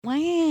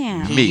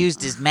Wow. He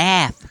used his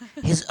math.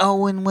 His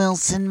Owen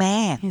Wilson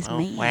math. His man.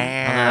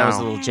 Oh, that was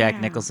a little Jack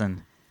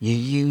Nicholson. You're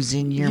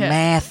using your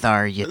math,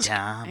 are you,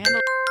 Tom?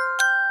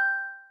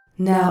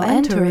 Now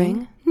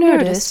entering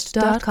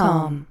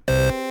Nerdist.com.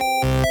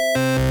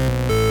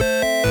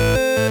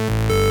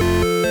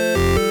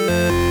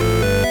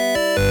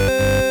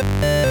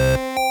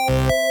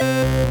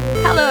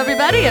 Hello,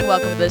 everybody, and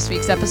welcome to this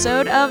week's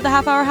episode of the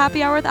Half Hour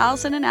Happy Hour with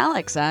Allison and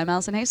Alex. I'm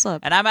Allison Hayslip.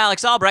 And I'm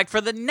Alex Albrecht.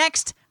 For the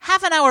next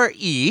half an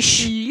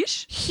hour-ish,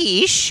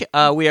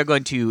 we are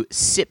going to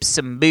sip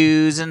some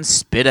booze and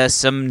spit us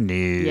some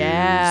news.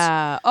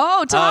 Yeah.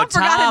 Oh, Tom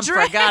forgot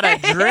a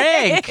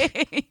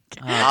drink.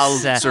 I'll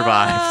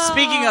survive.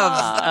 Speaking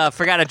of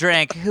forgot a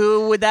drink,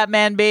 who would that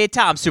man be?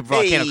 Tom Super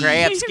Volcano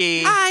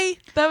Krajewski. Hi.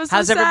 That was so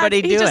How's sad.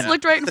 everybody doing? He just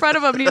looked right in front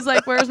of him, and he's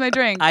like, "Where's my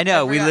drink?" I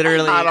know. We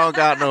literally. I don't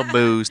got no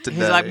booze today.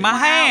 He's like, my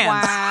hands.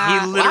 Wow.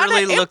 He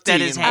literally Why looked at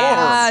empty his and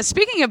hands.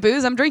 Speaking of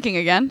booze, I'm drinking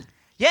again.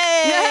 Yay!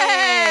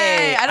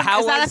 Yay!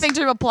 Is that a thing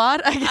to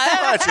applaud?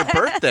 Oh, it's your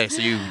birthday,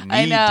 so you need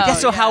I know. Yeah,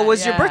 so how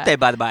was your birthday,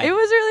 by the by? It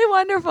was really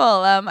wonderful.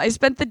 I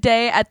spent the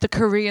day at the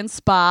Korean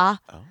spa.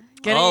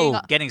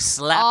 Getting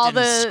slapped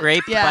and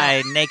scraped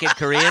by naked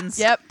Koreans?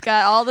 Yep,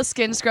 got all the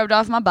skin scrubbed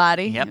off my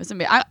body. Yep. It was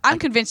amazing. I'm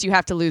convinced you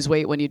have to lose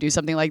weight when you do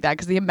something like that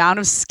because the amount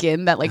of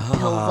skin that peels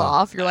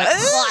off, you're like,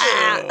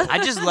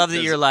 I just love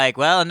that you're like,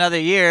 well, another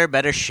year,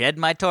 better shed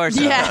my torso.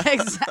 yeah,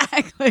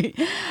 exactly.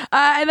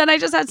 And then I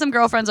just had some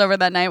girlfriends over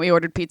that night. We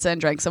ordered pizza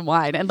and drank some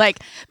wine. And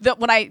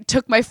when I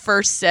took my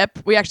first sip,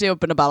 we actually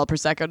opened a bottle of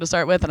Prosecco to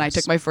start with, and I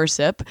took my first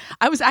sip.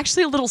 I was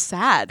actually a little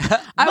sad.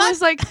 I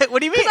was like, what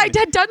do you mean? Because I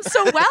had done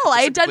so well.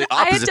 I had done.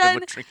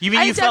 You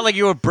mean you felt like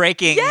you were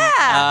breaking? Yeah.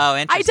 Oh,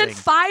 I interesting. did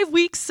 5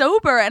 weeks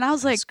sober, and I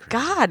was like,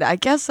 God, I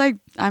guess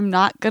I'm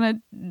not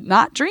gonna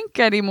not drink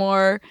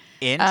anymore.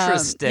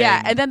 Interesting.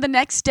 Yeah, and then the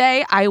next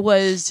day I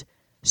was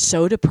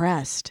so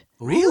depressed.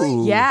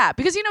 Really? Yeah,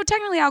 because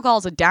technically alcohol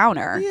is a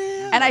downer,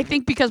 and I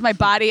think because my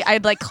body, I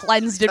had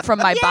cleansed it from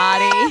my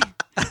body.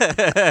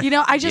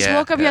 I just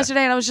woke up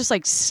yesterday and I was just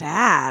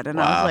sad, and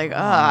I was like, oh,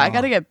 I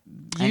gotta get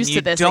used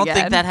to this again. You don't again.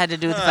 think that had to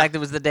do with the fact that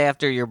it was the day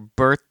after your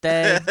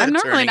birthday? I'm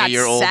normally not Turning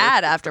a year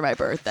sad after my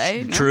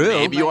birthday. True.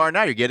 Maybe you are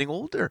now. You're getting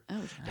older.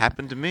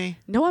 Happened to me.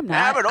 No, I'm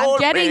not. I'm an I'm old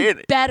getting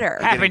man. better.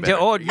 Happened to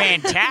old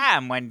man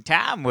Tom when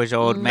Tom was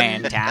old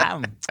man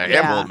Tom. I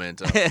Yeah. am old man.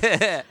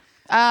 Tom.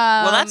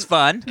 Well, that's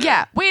fun.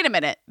 Yeah, wait a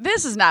minute.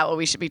 This is not what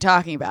we should be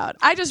talking about.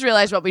 I just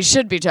realized what we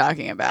should be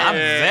talking about. I'm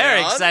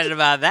very excited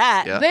about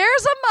that. Yeah.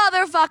 There's a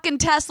motherfucking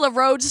Tesla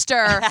Roadster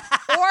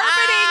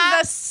orbiting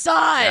the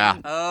sun. Yeah.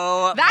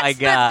 Oh, my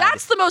God.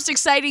 That's the most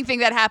exciting thing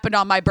that happened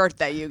on my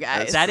birthday, you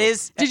guys. That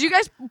is... Did you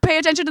guys pay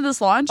attention to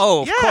this launch?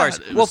 Oh, of Yeah, course.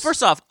 it Well, was-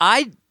 first off,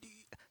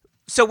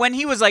 So when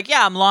he was like,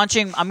 yeah, I'm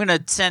going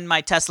to send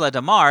my Tesla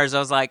to Mars, I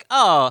was like,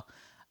 oh,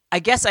 I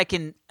guess I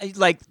can,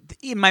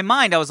 in my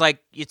mind, I was like,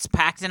 it's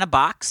packed in a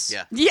box.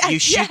 Yeah. Yeah, You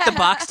shoot the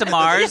box to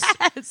Mars.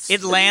 Yes.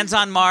 It lands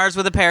on Mars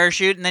with a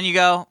parachute, and then you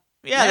go,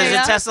 yeah, There there's you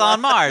a go. Tesla on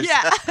Mars.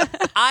 Yeah.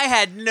 I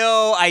had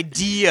no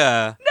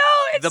idea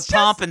It's the just-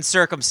 pomp and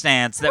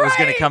circumstance that was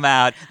going to Right. come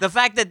out. The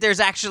fact that there's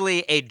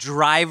actually a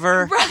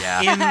driver in the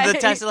Right.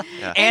 Tesla.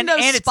 Yeah. In those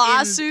it's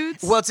spa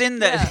suits. Well, it's in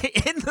the,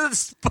 Yeah. in the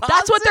spa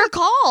That's what they're suits?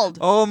 called.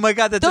 Oh, my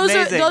God, that's those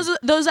amazing. are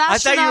those astronauts. I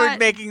thought you were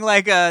making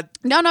like a...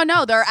 No.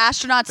 They're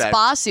astronaut That-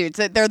 spa suits.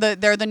 They're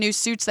the new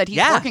suits that he's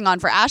Yeah. working on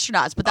for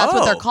astronauts. But that's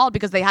what they're Oh. called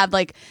because they have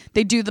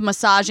they do the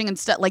massaging and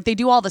stuff. They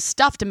do all the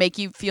stuff to make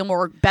you feel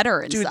more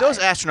better inside. Dude, those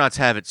astronauts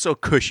have it so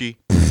cushy.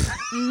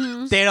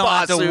 They don't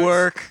have to suits.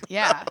 work.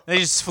 yeah. They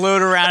just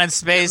float around in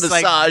space.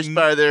 Massaged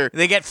by their...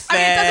 They get I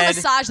mean, it fed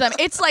doesn't massage them.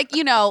 It's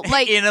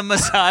in a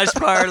massage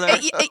parlor.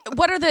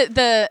 what are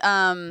the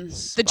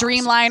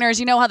Dreamliners?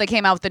 You know how they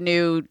came out with the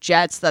new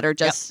jets that are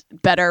just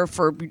better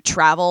for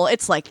travel?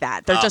 It's like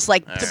that. They're just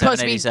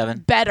supposed to be 787.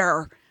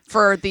 better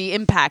for the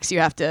impacts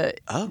you have to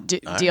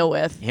deal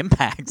with.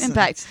 Impacts.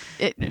 Impacts.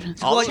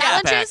 All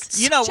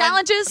Challenges. You know,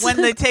 Challenges. when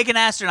they take an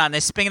astronaut and they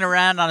spin it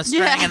around on a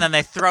string Yeah. and then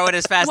they throw it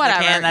as fast as Whatever.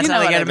 they can. That's You how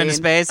know they get what them I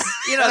into mean. space.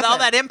 You know, all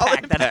that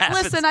impact that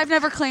happens. Listen, I've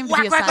never claimed to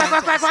be a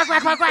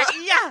scientist.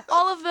 Yeah.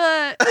 All of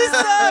the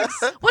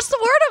what's the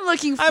word I'm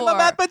looking for? I'm a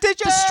mathematician.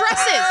 The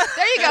stresses.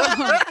 There you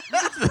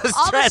go.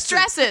 All the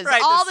stresses.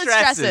 Right, all the the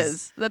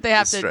stresses that they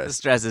have to. stress. The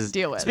stresses.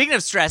 Deal with. Speaking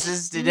of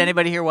stresses, did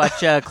anybody here watch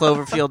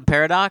Cloverfield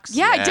Paradox?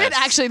 Yeah, I did Yes.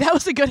 actually. That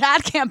was a good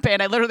ad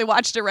campaign. I literally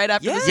watched it right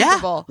after the Super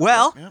Yeah. Bowl.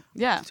 Well,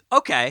 Yeah.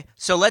 okay.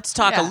 So let's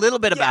talk Yeah. a little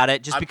bit about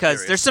it, just I'm because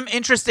curious. there's some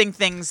interesting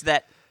things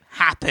that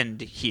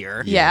happened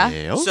here.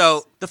 Yeah.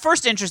 So the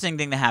first interesting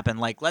thing that happened,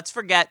 let's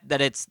forget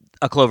that it's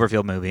a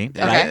Cloverfield movie.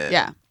 Okay. Right?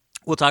 Yeah.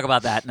 We'll talk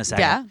about that in a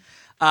second.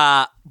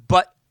 Yeah.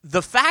 But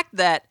the fact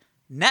that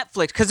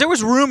Netflix, because there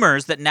was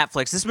rumors that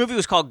Netflix, this movie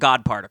was called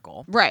God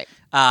Particle. Right.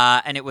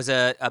 And it was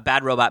a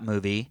Bad Robot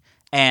movie.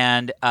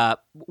 And I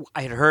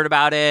had heard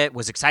about it,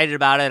 was excited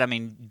about it. I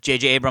mean,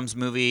 J.J. Abrams'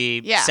 movie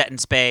Yeah. set in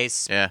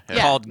space Yeah.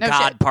 called no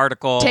God shit.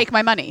 Particle. Take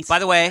my money. By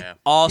the way, Yeah.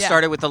 all Yeah.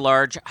 started with the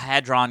Large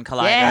Hadron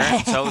Collider.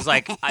 Yeah. So it was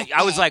like,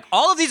 I was like,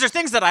 all of these are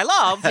things that I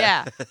love.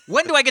 Yeah.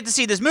 When do I get to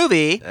see this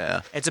movie?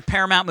 Yeah. It's a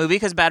Paramount movie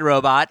because Bad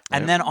Robot.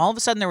 And then all of a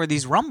sudden there were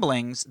these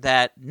rumblings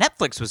that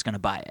Netflix was going to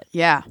buy it.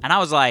 Yeah. And I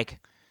was like,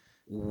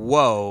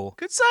 whoa.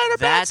 Good side or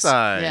bad That's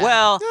side? Yeah.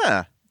 Well,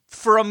 Yeah.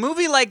 for a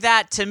movie like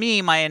that, to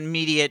me, my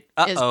immediate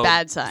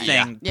bad sign.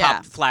 thing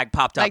Yeah. flag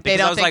popped up. Like they because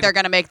I don't was think like, they're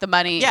going to make the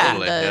money Yeah. in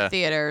the Totally, yeah.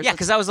 theaters. yeah,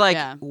 because I was like,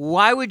 Yeah.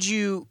 why would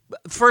you?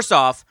 First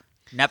off,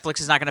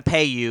 Netflix is not going to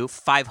pay you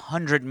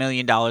 $500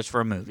 million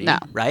for a movie, No.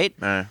 right?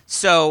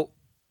 So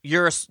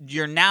you're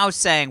now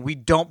saying we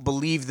don't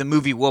believe the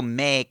movie will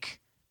make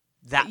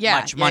that Yeah,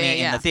 much yeah, money yeah, in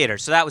yeah. the theater.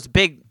 So that was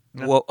big.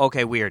 Whoa,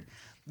 okay, weird.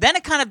 Then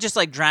it kind of just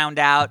like drowned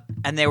out,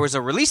 and there was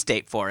a release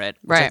date for it,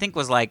 which I Right. think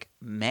was like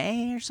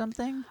May or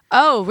something.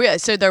 Oh, really?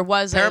 So there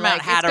was Paramount a,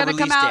 like, had it's a gonna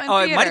release come out date. in Oh,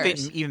 it might have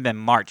theaters. even been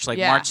March, like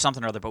Yeah. March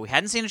something or other. But we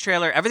hadn't seen a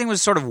trailer. Everything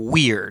was sort of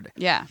weird.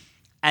 Yeah.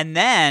 And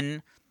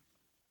then,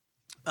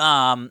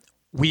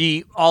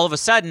 we all of a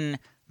sudden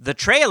the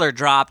trailer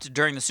dropped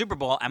during the Super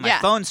Bowl, and my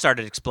Yeah. phone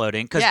started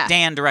exploding because Yeah.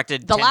 Dan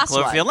directed The 10 last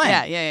Cloverfield one.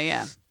 Lane.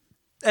 Yeah.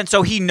 And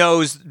so he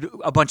knows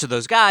a bunch of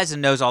those guys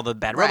and knows all the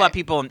Bad Robot Right.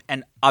 people.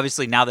 And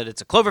obviously, now that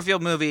it's a Cloverfield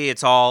movie,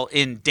 it's all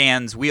in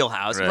Dan's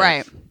wheelhouse. Right.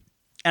 Right.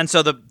 And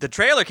so the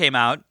trailer came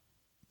out,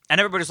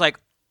 and everybody's like,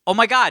 oh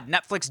my God,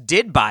 Netflix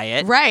did buy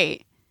it.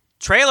 Right.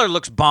 Trailer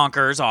looks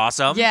bonkers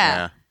awesome.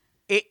 Yeah.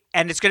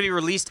 And it's going to be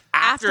released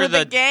After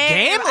the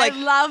game. Like, I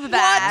love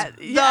that.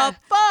 What Yeah. the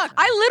fuck?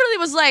 I literally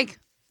was like,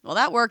 well,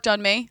 that worked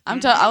on me.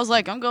 I was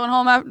like, I'm going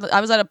home.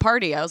 I was at a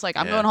party. I was like,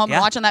 I'm Yeah. going home Yeah.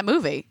 and watching that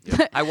movie.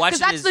 I watched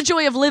Because that's the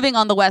joy of living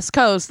on the West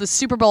Coast. The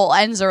Super Bowl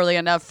ends early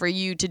enough for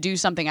you to do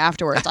something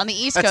afterwards. On the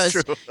East That's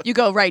Coast, true. you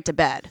go right to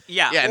bed.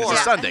 Yeah. Yeah, and or,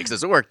 it's a Sunday because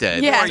it's a work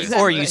day. Yeah, or,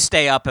 exactly. you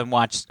stay up and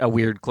watch a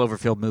weird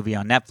Cloverfield movie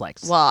on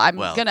Netflix. Well, I'm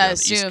Well, going yeah, to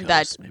the East assume that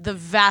Coast, maybe. the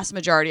vast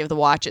majority of the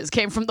watches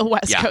came from the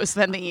West Yeah. Coast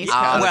than the East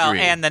I'll Coast. well,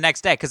 agree. and the next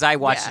day, because I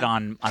watched Yeah.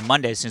 it on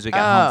Monday as soon as we got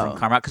home Oh. from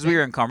Carmel, because we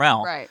were in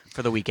Carmel Right.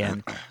 for the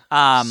weekend.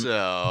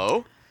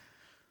 So,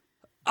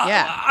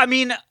 Yeah. I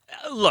mean,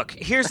 look,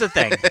 here's the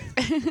thing.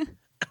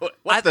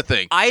 what's the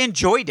thing? I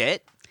enjoyed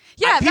it.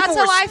 Yeah, People that's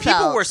how were- I felt.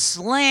 People were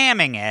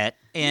slamming it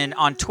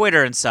on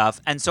Twitter and stuff,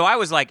 and so I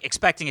was like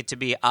expecting it to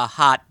be a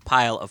hot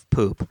pile of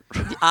poop.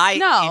 I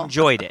No.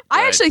 enjoyed it. I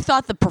Right. actually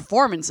thought the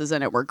performances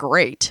in it were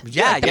great.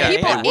 Yeah, the yeah,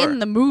 people yeah, they in were.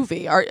 the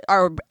movie are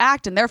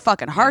acting their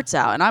fucking hearts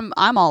out, and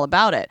I'm all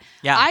about it.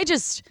 Yeah.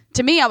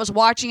 To me, I was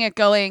watching it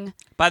going,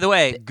 By the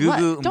way, Gugu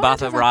What? Don't Mbatha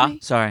interrupt Ra. me.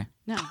 Sorry.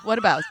 no, what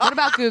about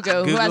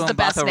Gugu, who Gugu has the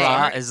best Mbatha name?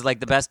 Ra is like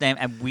the best name,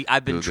 and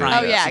I've been Gugu.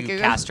 trying Oh, yeah, to Gugu.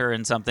 cast her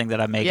in something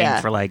that I'm making Yeah.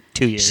 for like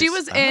 2 years. She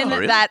was in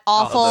really? that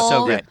awful. that's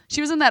so great.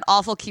 She was in that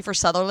awful Kiefer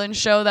Sutherland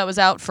show that was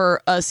out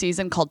for a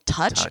season called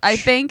Touch. I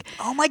think.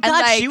 Oh my And,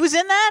 God, like, she was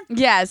in that?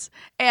 Yes,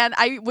 and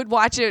I would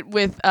watch it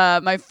with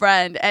my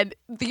friend, and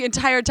the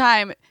entire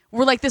time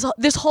we're like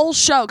this whole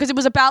show because it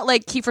was about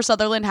like Kiefer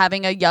Sutherland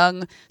having a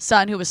young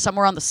son who was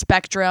somewhere on the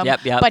spectrum, Yep.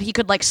 but he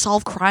could like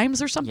solve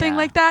crimes or something Yeah.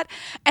 like that.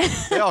 And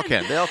They all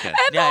can. They all can.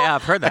 Yeah,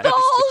 I've heard that. the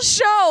whole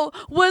show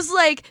was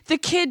like the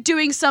kid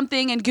doing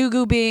something and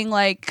Gugu being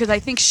like, because I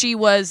think she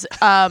was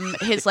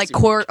his like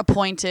court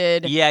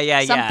appointed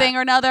Yeah. something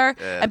or another,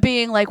 Yeah. and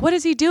being like, what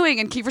is he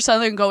doing? And Kiefer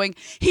Sutherland going,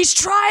 he's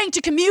trying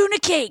to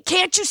communicate.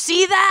 Can't you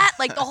see that?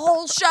 Like the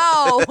whole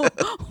show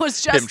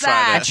was Him just trying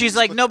that. And she's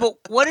like, no, but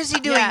what is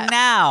he doing Yeah.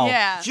 now?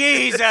 Yeah.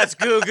 Jesus,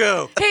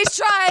 Gugu. He's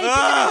trying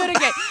to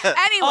communicate.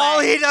 Anyway, All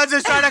he does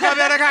is try to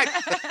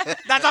communicate.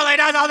 That's all he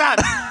does all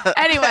that.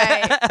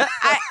 anyway,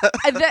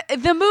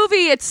 the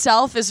movie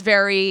itself is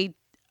very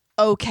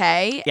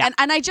okay, Yeah.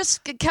 and I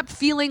just kept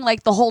feeling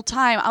like the whole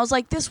time I was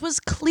like, this was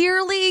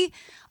clearly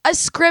a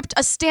script,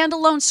 a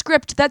standalone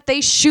script that they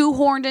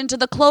shoehorned into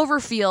the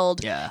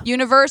Cloverfield Yeah.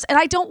 universe, and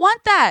I don't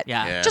want that.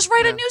 Yeah. Yeah. Just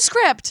write a new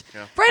script.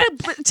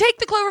 Take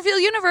the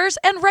Cloverfield universe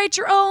and write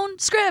your own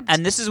script.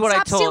 And this is what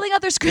Stop I told. stealing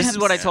other scripts. This is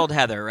what I told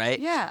Heather, right?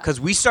 Yeah. Because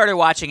we started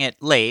watching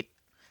it late,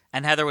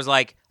 and Heather was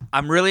like,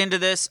 "I'm really into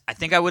this. I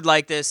think I would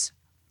like this.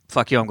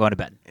 Fuck you, I'm going to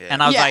bed."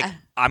 And I was Yeah. like,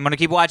 "I'm going to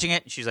keep watching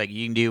it." She's like,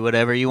 "You can do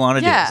whatever you want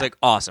to do." Yeah. It's like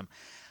awesome.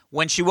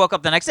 When she woke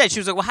up the next day, she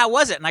was like, "Well, how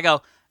was it?" And I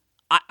go,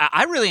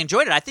 I really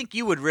enjoyed it. I think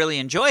you would really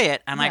enjoy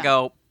it." And I Yeah.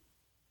 go,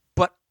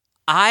 "But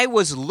I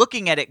was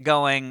looking at it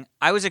going,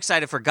 I was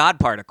excited for God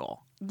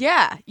Particle."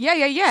 Yeah,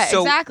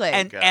 So- exactly.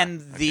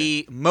 And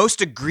the most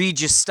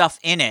egregious stuff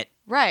in it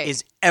Right.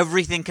 is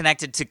everything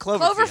connected to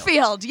Cloverfield.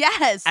 Cloverfield,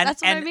 yes,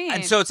 that's what I mean.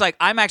 And so it's like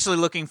I'm actually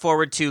looking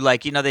forward to,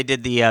 like, you know, they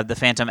did the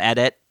Phantom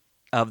edit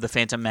of the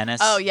Phantom Menace.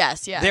 oh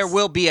yes. There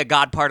will be a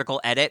God Particle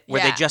edit where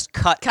they Yeah. just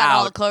cut all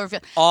out the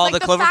Cloverfield. all like the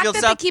the Cloverfield fact that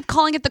stuff. they keep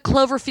calling it the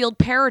Cloverfield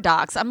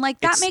paradox. I'm like,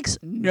 that It's makes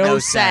no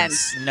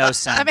sense. No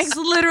sense. That makes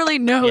literally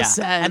no yeah.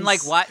 sense. And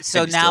like, why? So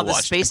Have you now still the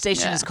watched space it?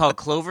 station Yeah. is called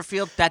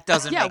Cloverfield. That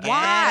doesn't Yeah, make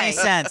why? any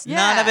sense. Yeah.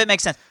 None of it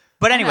makes sense.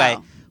 But I anyway,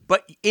 know.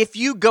 but if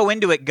you go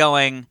into it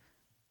going,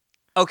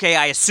 okay,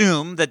 I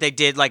assume that they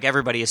did like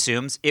everybody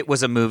assumes. It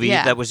was a movie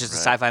that was just a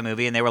sci-fi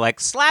movie, and they were like,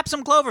 slap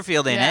some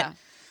Cloverfield in it.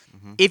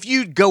 If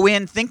you go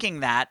in thinking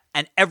that,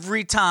 and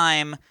every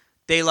time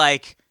they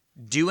like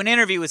do an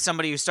interview with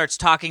somebody who starts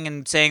talking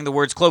and saying the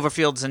words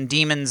Cloverfields and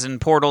demons and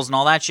portals and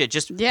all that shit,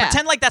 just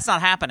pretend like that's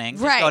not happening.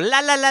 Just go la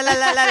la la la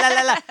la la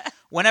la la.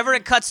 Whenever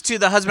it cuts to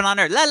the husband on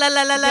Earth, la la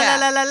la la la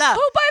la la la.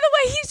 Oh, by the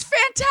way, he's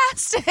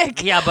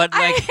fantastic. Yeah, but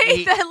like, I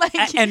hate that.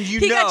 Like, and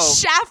he got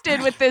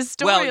shafted with this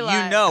storyline.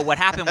 Well, you know what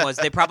happened was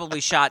they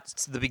probably shot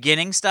the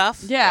beginning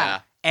stuff. Yeah.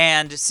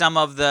 And some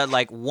of the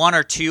like one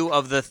or two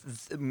of the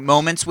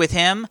moments with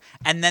him,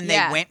 and then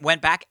they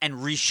went back and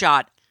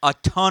reshot a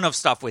ton of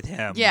stuff with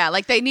him. Yeah,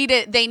 like they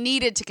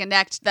needed to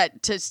connect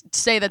that to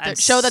say that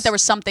show that there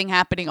was something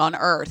happening on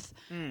Earth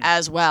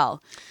as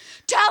well.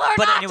 Tell her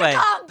not to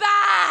come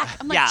back.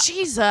 I'm like,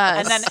 Jesus.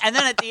 And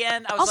then at the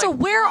end, I was also, like,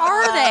 where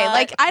are they?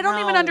 Like, I don't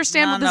even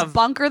understand what this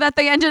bunker that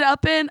they ended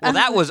up in. Well,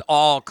 that was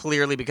all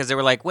clearly because they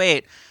were like,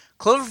 wait,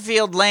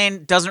 Cloverfield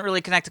Lane doesn't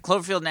really connect to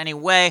Cloverfield in any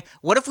way.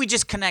 What if we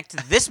just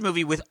connect this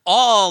movie with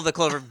all the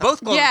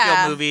both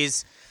Cloverfield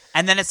movies?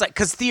 And then it's like,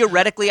 because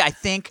theoretically, I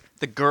think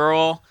the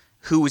girl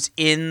who was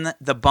in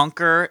the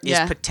bunker is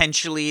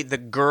potentially the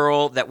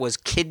girl that was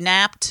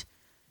kidnapped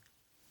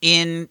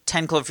in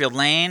 10 Cloverfield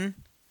Lane.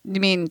 You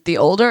mean the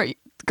older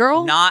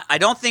girl? I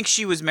don't think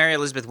she was Mary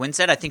Elizabeth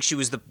Winstead. I think she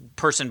was the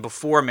person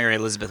before Mary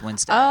Elizabeth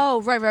Winstead.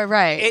 Oh,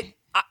 right.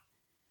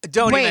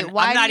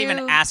 I'm not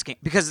even asking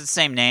because it's the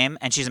same name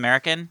and she's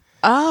American.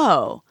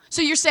 Oh.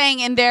 So you're saying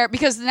in there,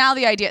 because now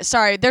the idea,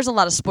 sorry, there's a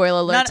lot of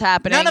spoiler alerts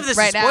happening right now. None of this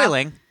is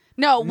spoiling.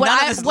 No, what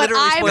I'm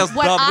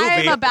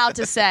about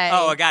to say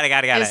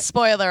got it. is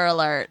spoiler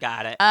alert.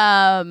 Got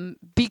it.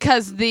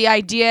 Because the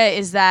idea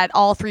is that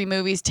all three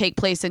movies take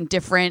place in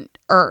different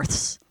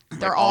Earths.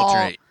 They're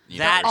all...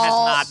 That has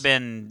not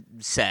been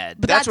said.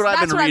 But that's what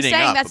I've been reading. I'm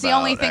saying. Up that's the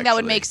only thing that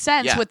would make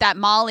sense with that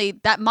Molly.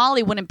 That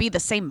Molly wouldn't be the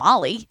same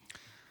Molly.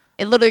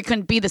 It literally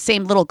couldn't be the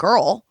same little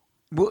girl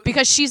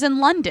because she's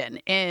in London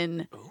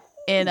in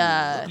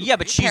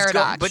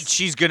but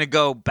she's gonna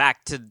go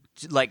back to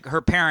like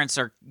her parents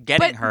are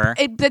getting her.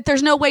 But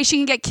there's no way she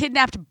can get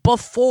kidnapped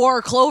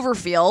before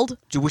Cloverfield.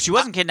 She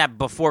wasn't kidnapped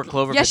before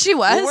Cloverfield. Yes, she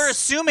was. Well, we're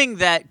assuming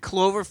that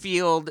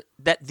Cloverfield,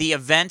 that the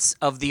events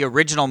of the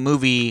original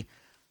movie.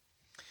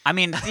 I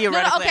mean,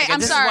 theoretically,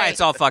 this is why it's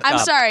all fucked up. I'm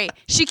sorry.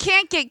 She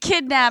can't get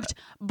kidnapped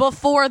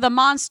before the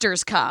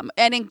monsters come.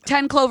 And in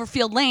 10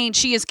 Cloverfield Lane,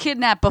 she is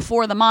kidnapped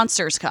before the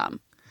monsters come.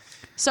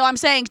 So I'm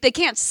saying they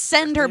can't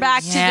send her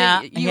back to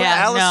the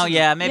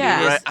U.S. Maybe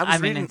it is. Right. I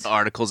was reading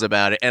articles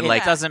about it, and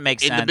it doesn't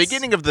make sense. In the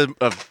beginning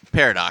of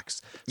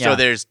Paradox, so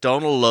there's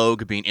Donald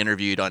Logue being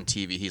interviewed on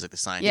TV. He's like the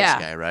scientist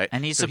guy, right?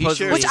 And he's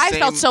supposed which I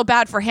felt so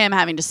bad for him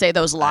having to say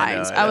those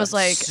lines. I was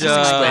like, he's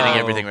explaining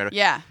everything. Right?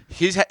 Yeah.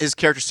 His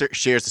character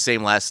shares the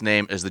same last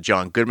name as the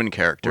John Goodman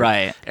character,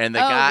 right? And the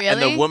guy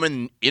and the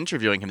woman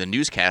interviewing him, the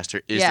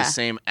newscaster, is the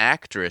same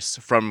actress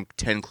from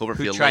 10 Cloverfield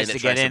Lane. Who tries to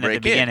get in at the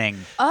beginning.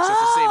 Oh, so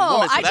it's the same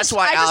woman. So that's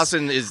why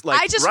Allison is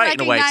like right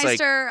in a way.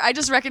 I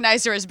just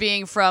recognized her as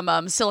being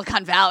from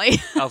Silicon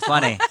Valley. Oh,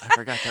 funny! I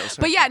forgot that was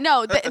her. But yeah,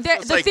 no.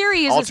 The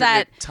theory is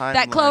that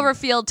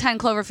Cloverfield, 10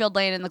 Cloverfield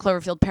Lane, and the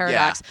Cloverfield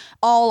Paradox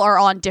all are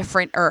on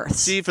different Earths.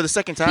 See, for the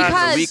second time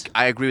in a week,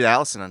 I agree with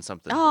Allison on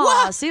something.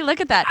 Oh, see,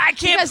 look at that! I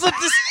can't flip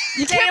this.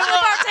 You can't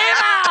flip our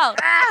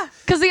table.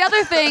 Because the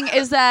other thing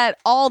is that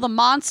all the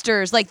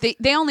monsters, like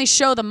they only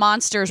show the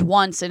monsters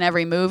once in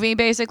every movie,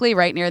 basically,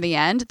 right near the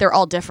end. They're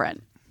all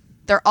different.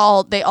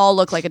 They all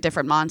look like a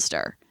different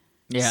monster.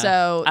 Yeah.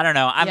 So I don't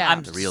know.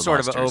 I'm sort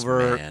of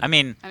over. Man. I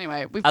mean,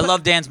 anyway, I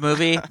love Dan's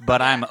movie, but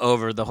I'm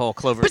over the whole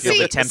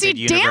Cloverfield attempted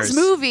universe. Dan's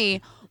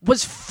movie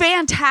was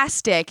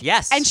fantastic.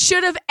 Yes. And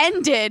should have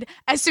ended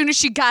as soon as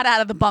she got out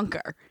of the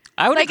bunker.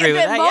 I would agree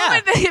with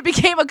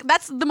that.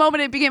 That's the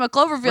moment it became a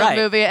Cloverfield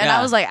movie, and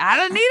I was like, I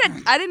didn't need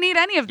it. I didn't need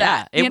any of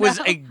that. Yeah, it was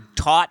a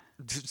taut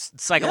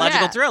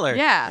psychological thriller.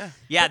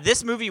 Yeah.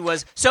 This movie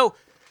was so.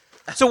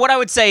 What I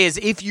would say is,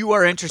 if you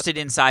are interested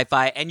in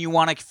sci-fi and you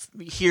want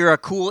to hear a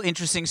cool,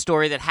 interesting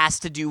story that has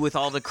to do with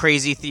all the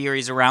crazy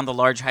theories around the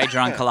Large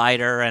Hadron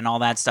Collider and all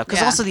that stuff,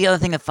 because also the other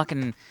thing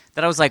that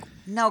I was like,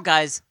 no,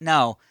 guys,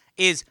 no.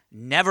 Is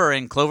never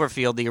in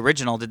Cloverfield, the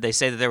original, did they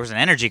say that there was an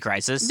energy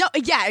crisis? No,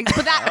 yeah,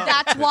 but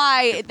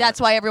that's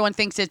why everyone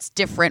thinks it's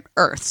different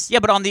Earths. Yeah,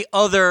 but on the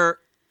other...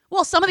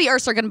 Well, some of the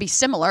Earths are going to be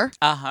similar.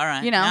 All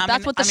right. You know,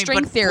 that's what the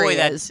string theory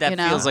is. That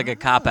feels like a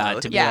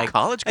cop-out to be like,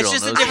 college girl it's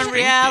just knows a different the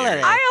string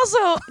reality.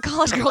 theory.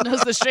 College girl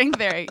knows the string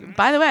theory.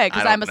 By the way,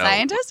 because I'm a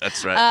scientist.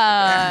 That's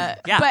right.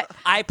 Yeah, but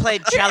I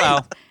played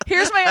cello.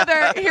 Here's my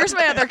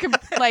other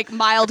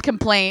mild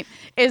complaint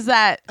is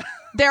that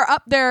they're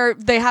up there.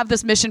 They have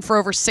this mission for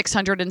over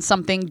 600 and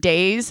something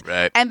days,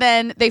 right? And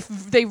then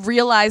they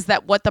realize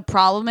that what the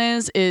problem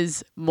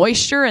is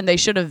moisture, and they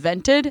should have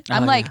vented.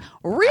 I'm like,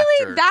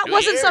 really? After that 2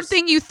 wasn't years.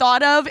 something you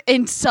thought of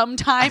in some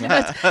time?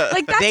 Like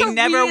that's They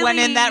never went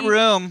in that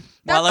room.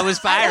 while it was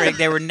firing.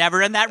 They were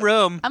never in that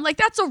room. I'm like,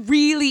 that's a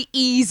really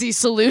easy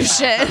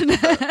solution.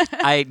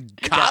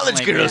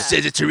 College girl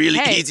says it's a really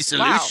easy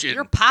solution. Wow,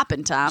 you're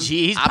popping, Tom.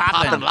 He's I'm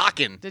popping. popping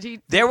locking. Did he?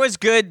 There was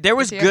good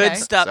okay?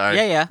 stuff. Sorry.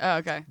 Yeah. Oh,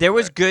 okay. There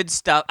was good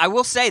stuff. I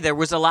will say there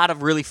was a lot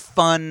of really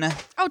fun.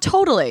 Oh,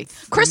 totally.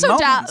 Chris O'Dowd.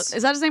 Moments.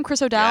 Is that his name?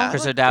 Chris O'Dowd? Yeah.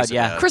 Chris O'Dowd,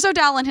 yeah. Chris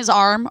O'Dowd and his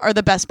arm are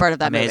the best part of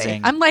that Amazing.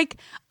 movie. I'm like,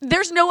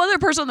 there's no other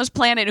person on this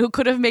planet who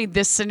could have made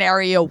this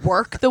scenario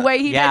work the way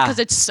he did Yeah. because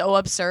it's so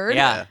absurd.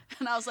 Yeah.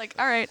 And I was like,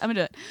 all right, I'm going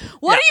to do it.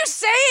 What are you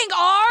saying,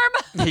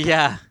 arm?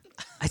 Yeah.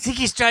 I think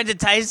he's trying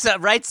to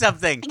write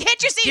something.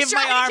 Can't you see Give he's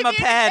my trying arm to a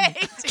pen.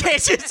 communicate?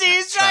 Can't you see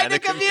he's trying to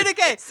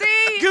communicate?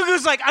 See?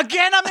 Gugu's like,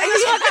 again, I'm in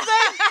this fucking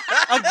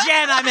thing?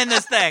 Again, I'm in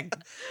this thing.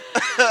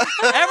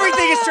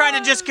 Everything is trying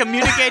to just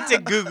communicate to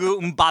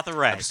Gugu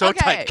Mbatha-Rae. So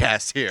Okay.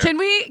 typecast here. Can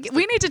we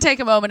need to take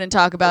a moment and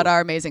talk about our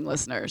amazing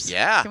listeners.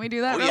 Yeah. Can we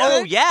do that? Oh, real yeah. Oh,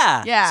 quick?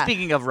 yeah. Yeah.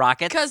 Speaking of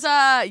rockets. Because,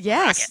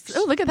 yes. Rockets.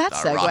 Oh, look at that The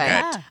segue.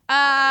 rocket.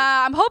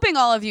 I'm hoping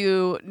all of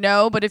you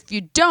know, but if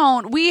you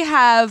don't, we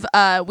have,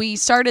 we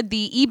started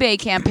the eBay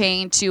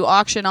campaign to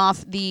auction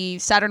off the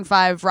Saturn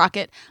V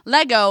rocket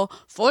Lego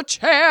for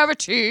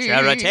charity.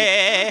 Charity.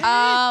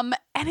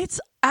 And it's,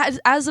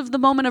 as of the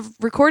moment of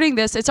recording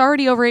this, it's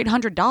already over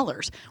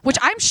 $800, which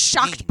I'm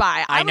shocked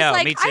by. I was know,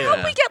 like, me too. I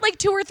hope we get like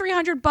 $200 or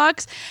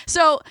 $300.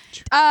 So,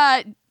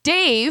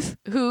 Dave,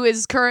 who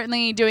is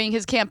currently doing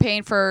his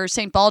campaign for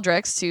St.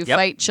 Baldrick's to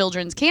fight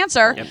children's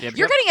cancer,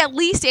 you're getting at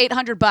least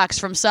 $800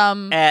 from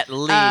some At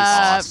least.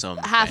 Awesome.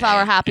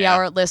 half-hour happy Yeah.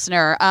 hour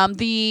listener.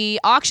 The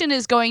auction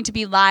is going to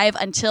be live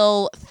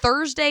until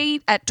Thursday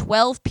at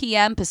 12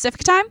 p.m.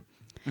 Pacific time.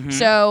 Mm-hmm.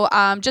 So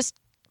just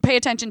pay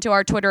attention to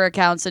our Twitter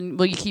accounts, and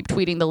we'll keep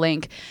tweeting the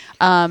link.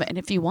 And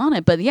if you want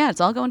it, but yeah,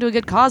 it's all going to a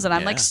good cause, and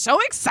I'm like so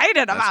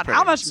excited about pretty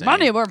how much insane.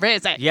 money we're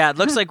raising. Yeah, it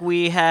looks like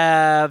we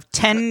have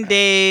 10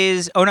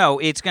 days. Oh, no,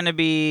 it's going to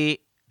be.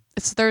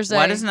 It's Thursday.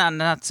 Why does it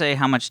not say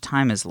how much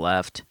time is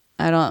left?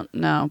 I don't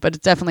know, but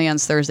it definitely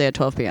ends Thursday at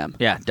 12 p.m.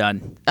 Yeah,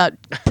 done.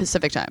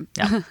 Pacific time.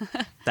 Yeah,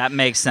 that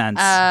makes sense.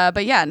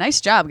 But yeah,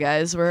 nice job,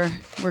 guys. We're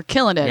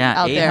killing it yeah,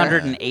 out there.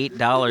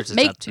 $808 is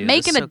up to.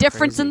 Making That's a so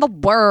difference crazy. in the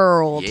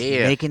world.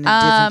 Yeah. Making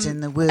a difference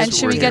in the world. And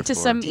should we we're get here to for.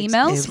 some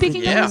emails?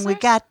 Speaking Yeah. of we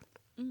got.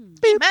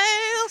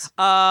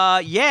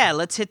 Emails. Yeah,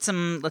 let's hit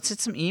some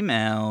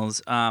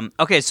emails.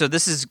 Okay, so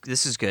this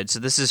is good. So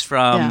this is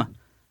from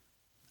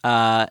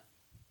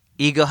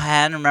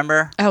Egohan,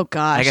 remember? Oh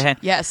gosh. Go ahead.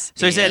 Yes.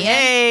 So he said, Ian?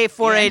 "Hey,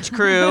 4-H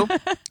crew."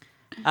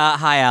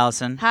 Hi,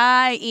 Allison.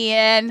 Hi,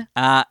 Ian.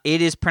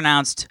 It is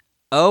pronounced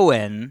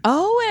Owen.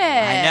 Owen.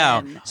 I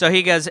know. So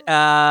he goes, listening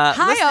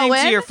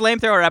Owen. to your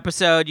flamethrower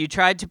episode, you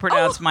tried to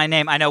pronounce my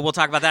name. I know, we'll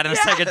talk about that in a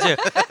second, too.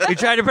 You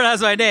tried to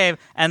pronounce my name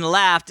and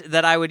laughed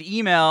that I would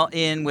email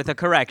in with a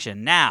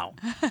correction. Now,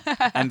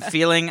 I'm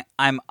feeling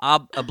I'm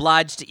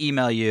obliged to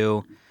email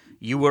you.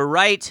 You were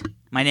right.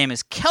 My name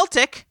is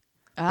Celtic,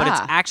 but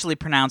it's actually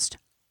pronounced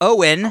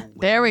Owen.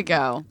 There we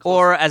go.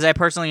 Or, as I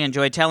personally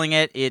enjoy telling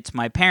it, it's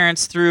my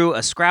parents threw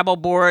a Scrabble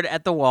board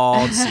at the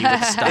wall to see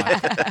what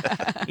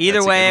stuck.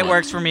 Either way, it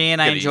works for me,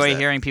 and I Gotta use enjoy that.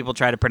 hearing people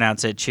try to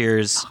pronounce it.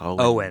 Cheers,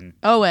 Owen.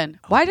 Owen.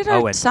 Why did our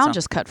Owen. sound So-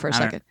 just cut for a I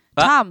don't- second?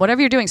 What? Tom,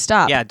 whatever you're doing,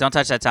 stop. Yeah, don't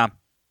touch that, Tom.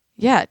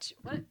 Yeah.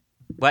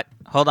 What?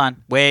 Hold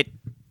on. Wait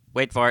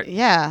for it.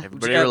 Yeah.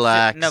 Everybody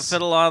relax. No,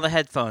 fiddle all the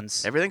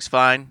headphones. Everything's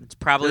fine. It's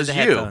probably It was the you.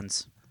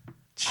 headphones.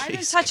 I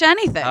didn't Jeez. touch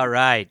anything. All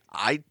right.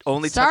 I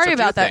only Sorry touched a few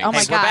about that. things. Oh my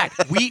Hey,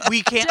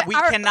 God.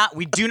 we're back.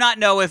 We do not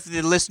know if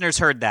the listeners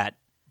heard that.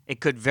 It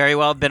could very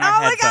well have been our Oh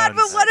my headphones. God!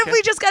 But what if Okay.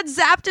 we just got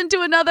zapped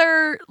into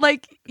another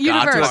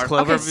universe? to a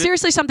clover- Okay,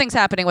 seriously, something's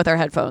happening with our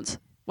headphones.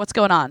 What's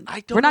going on?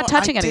 I don't We're not know.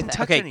 touching I didn't anything.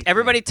 touch Okay, anything.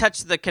 everybody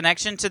touch the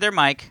connection to their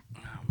mic.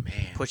 Man,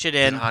 Push it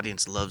in. The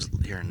audience loves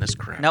hearing this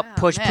crap. Nope,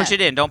 push man.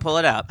 it in. Don't pull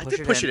it out. I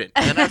did push it in.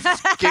 And then I was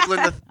just giggling.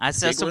 I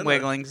said some giggling.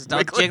 wigglings. Don't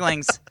Wiggling.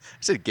 jigglings. I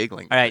said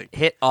giggling. All right,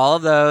 hit all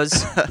of those.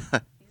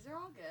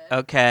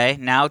 Okay,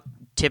 now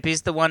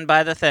Tippy's the one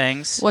by the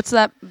things. What's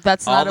that?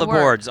 That's all not the a word.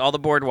 boards, all the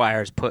board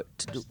wires. Push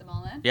them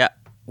all in. Yeah,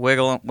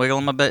 wiggle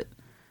them a bit.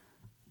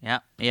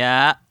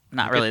 Yeah.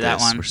 Not Look really at that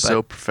this. one. We're but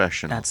so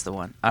professional. That's the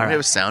one. All All right. We have right.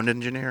 a sound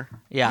engineer.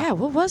 Yeah.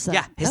 What was that?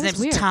 Yeah, his That was name's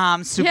weird.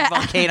 Tom Super Yeah.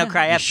 Volcano You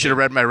Cryeptic. should have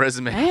read my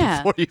resume Man.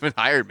 before you even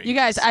hired me. You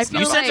guys, I feel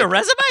You like sent a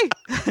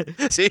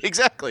resume? See,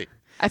 exactly.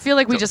 I feel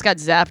like we just got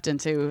zapped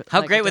into. How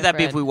like, great a would that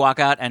be if we different- walk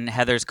out and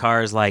Heather's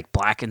car is like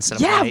black instead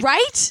of Yeah.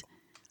 white?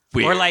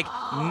 Right. Or like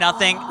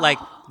nothing's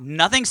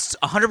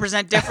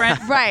 100% different.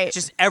 Right.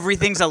 Just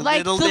everything's a Like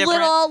little the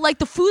different. like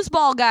the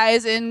foosball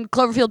guys in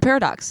Cloverfield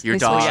Paradox. Your They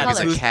dog switched is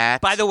a colors.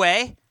 cat. By the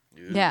way,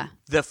 Yeah.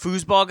 the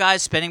foosball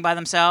guys spinning by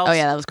themselves. Oh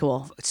yeah, that was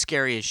cool. It's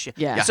scary as shit.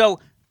 Yeah. So,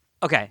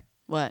 okay.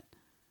 What?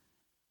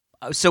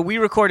 So we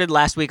recorded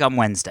last week on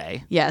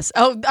Wednesday. Yes.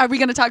 Oh, are we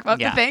going to talk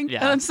about Yeah, the thing yeah.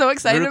 that I'm so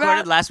excited we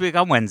recorded about? last week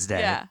on Wednesday.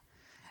 Yeah.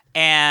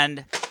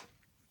 And,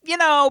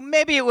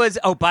 maybe it was...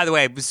 Oh, by the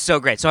way, it was so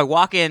great. So I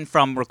walk in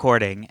from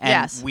recording, and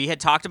Yes. we had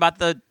talked about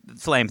the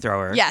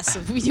flamethrower. Yes,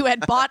 you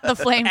had bought the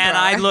flamethrower. And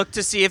I looked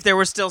to see if there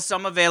were still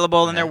some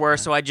available, and there were,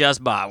 so I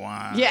just bought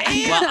one. Yeah.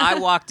 Well, I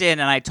walked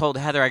in, and I told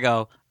Heather, I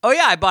go, oh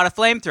yeah, I bought a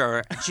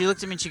flamethrower. And she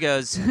looked at me and she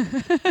goes,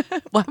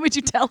 Why would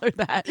you tell her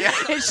that? Yeah.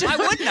 why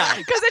wouldn't I?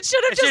 Because it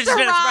should have just Should've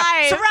been a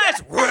arrived.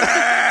 surprise.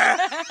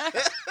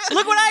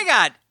 Look what I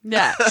got.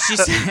 Yeah.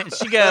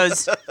 She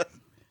goes,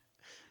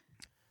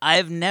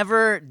 I've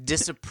never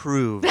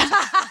disapproved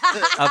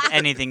of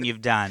anything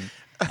you've done.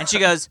 And she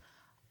goes,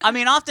 I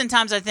mean,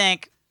 oftentimes I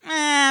think,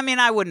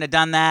 I wouldn't have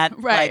done that.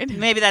 Right. Like,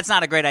 maybe that's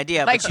not a great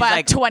idea. Like but she's buy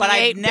like, 28 but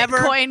I've never,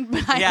 Bitcoin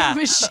behind yeah, the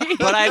machine.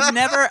 but I've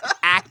never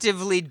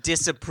actively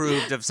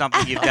disapproved of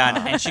something you've done.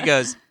 And she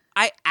goes,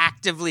 I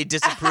actively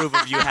disapprove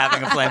of you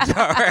having a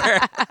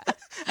flamethrower.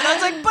 And I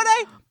was like,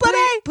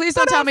 Please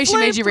don't tell me she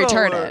made you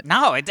return it.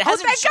 No, it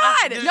hasn't. Oh,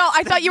 thank God! No,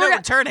 I thought you were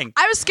returning.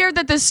 I was scared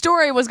that this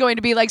story was going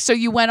to be like, so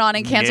you went on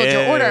and canceled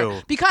your order.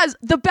 No. Because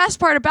the best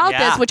part about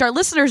Yeah. this, which our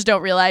listeners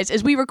don't realize,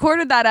 is we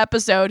recorded that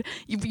episode.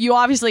 You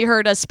obviously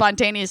heard us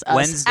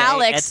Wednesday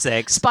Alex at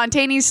 6.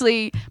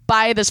 spontaneously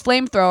buy this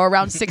flamethrower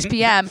around 6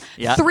 p.m.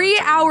 Yeah. 3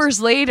 hours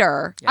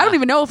later, I don't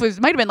even know if it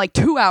might have been like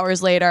 2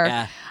 hours later.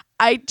 Yeah.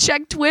 I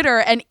checked Twitter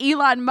and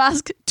Elon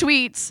Musk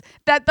tweets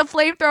that the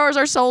flamethrowers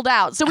are sold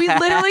out. So we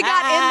literally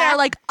got in there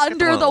like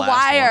under one of the the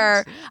last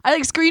wire. ones. I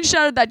like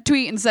screenshotted that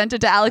tweet and sent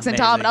it to Alex and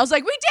Tom, Amazing. and I was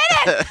like, "We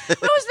did it!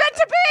 It was meant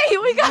to be.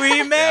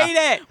 We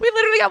made it. We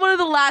literally got one of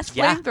the last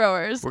Yeah.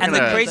 flamethrowers." And the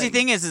gonna- crazy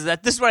thing is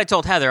that this is what I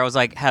told Heather. I was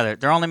like, Heather,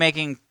 they're only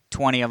making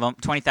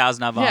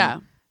 20,000 of them. Yeah.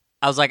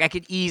 I was like, I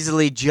could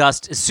easily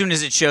just, as soon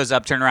as it shows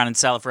up, turn around and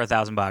sell it for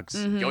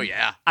 $1,000. Oh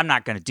yeah. I'm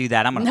not going to do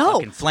that. I'm going to No.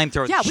 fucking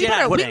flamethrower Yeah, the we shit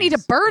out of we things. need to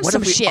burn What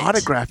some if we shit.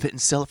 autograph it and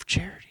sell it for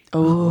charity?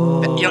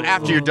 Oh. You know,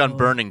 after you're done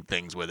burning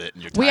things with it,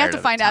 and you're We have tired to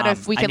of find it. out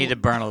if we I can. need to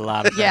burn a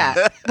lot of them.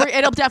 Yeah,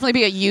 it'll definitely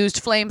be a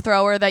used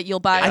flamethrower that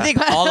you'll buy. I think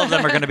all of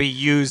them are going to be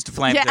used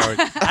flamethrowers.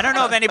 I don't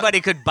know if anybody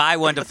could buy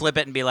one to flip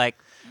it and be like,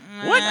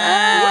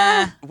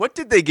 What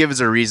did they give as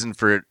a reason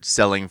for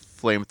selling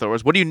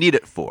flamethrowers? What do you need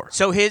it for?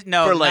 So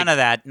none of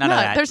that. None No,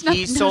 of that. there's no-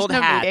 he there's sold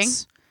no hats. reading.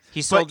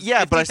 He sold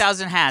yeah, but I-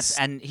 50,000 hats,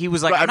 and he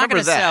was like, But I I'm not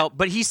going to remember that. sell,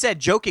 but he said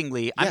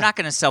jokingly, I'm Yeah. not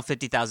going to sell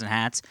 50,000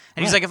 hats.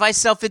 And he's Right. like, if I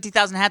sell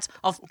 50,000 hats,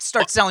 I'll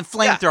start selling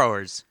yeah.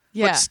 flamethrowers.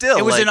 Yeah. But still,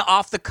 It was like, an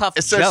off-the-cuff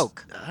it's such-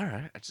 joke. All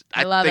right.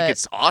 I love think it.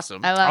 it's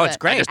awesome. I love Oh, it. it's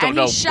great. I just don't And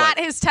know he shot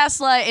what- his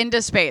Tesla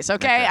into space.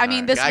 Okay, I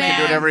mean this guy man. can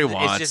do whatever he It's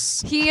wants.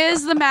 just- He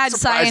is the mad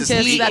Surprises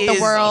scientist me. that the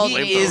world.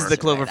 He is the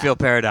Cloverfield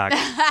paradox.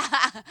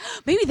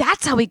 Maybe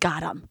that's how we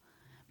got him.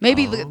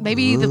 Maybe the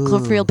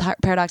Cloverfield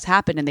paradox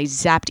happened and they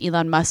zapped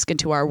Elon Musk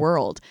into our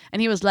world.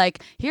 And he was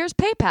like, here's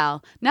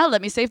PayPal. Now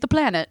let me save the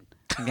planet.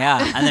 Yeah,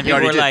 and then You people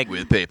already were did like,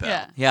 with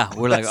PayPal.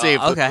 we're like,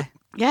 Save the- okay.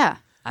 Yeah.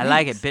 I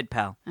like it,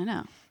 BitPal. I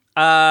know.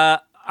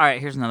 All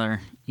right, here's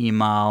another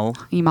email.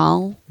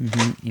 Email.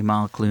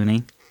 Email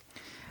Clooney.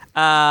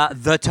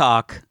 The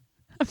Talk.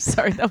 I'm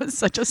sorry, that was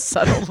such a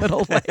subtle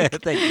little like.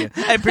 Thank you.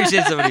 I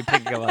appreciate somebody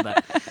picking up on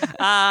that.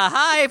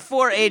 Hi,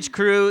 4-H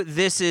crew.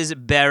 This is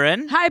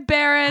Baron. Hi,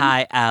 Baron.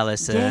 Hi,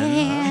 Allison.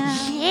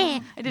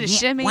 I did a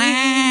shimmy.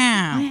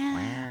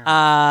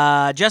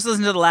 Wow. Just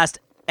listened to the last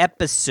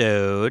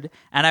episode,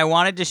 and I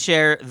wanted to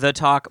share the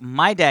talk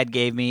my dad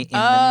gave me in the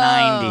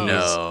 90s.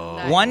 No.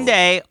 Nice. One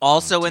day,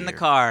 also in the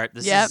car.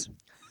 This Yep. is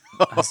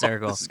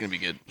hysterical. This is gonna be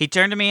good. He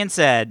turned to me and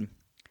said,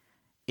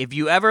 if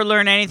you ever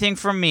learn anything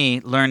from me,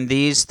 learn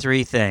these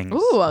 3 things.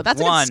 Ooh, that's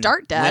a good One,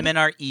 start, Dad. Women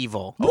are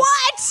evil. What?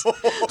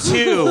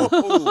 2,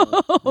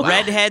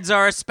 redheads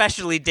are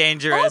especially Oh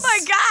dangerous. my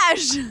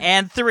gosh.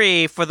 And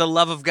 3, for the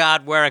love of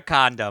God, wear a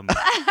condom.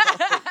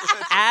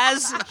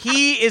 As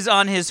he is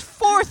on his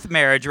 4th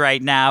marriage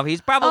right now,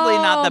 he's probably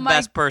not the my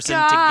best person to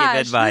gosh.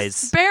 give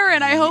advice. This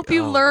Baron, I hope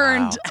you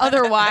learned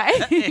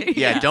otherwise.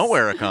 Yeah, don't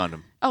wear a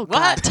condom. Oh, What?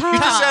 God. Tom. You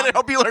just said I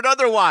hope you learn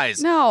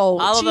otherwise. No.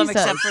 All of them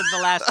Jesus. except for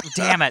the last.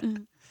 Damn it.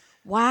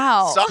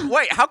 Wow. So,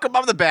 wait, how come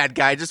I'm the bad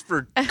guy just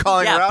for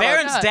calling her Yeah, out?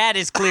 Baron's dad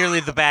is clearly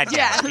the bad guy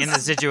Yes. in the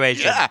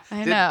situation. Yeah.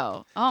 I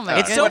know. Oh, my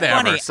It's goodness. so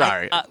Whatever, funny.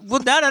 sorry.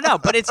 Well, no.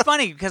 But it's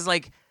funny because,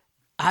 like,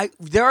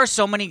 there are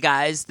so many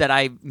guys that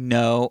I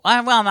know.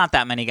 Well, not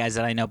that many guys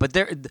that I know, but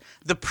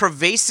the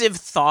pervasive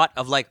thought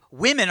of, like,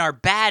 women are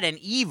bad and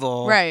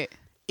evil. Right.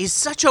 Is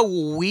such a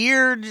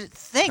weird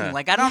thing.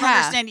 Like, I don't Yeah.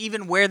 understand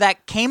even where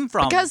that came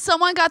from. Because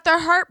someone got their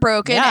heart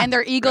broken Yeah. and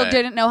their ego Right.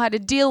 didn't know how to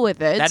deal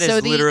with it. That is so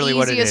the literally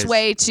what it easiest is.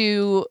 way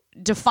to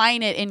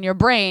define it in your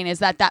brain is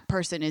that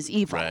person is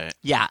evil. Right.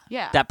 yeah,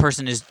 That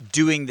person is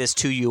doing this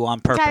to you on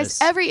purpose. Guys,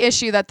 every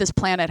issue that this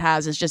planet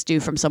has is just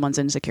due from someone's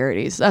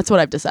insecurities. That's what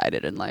I've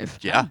decided in life.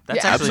 Yeah,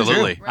 That's Yeah. actually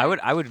absolutely. true.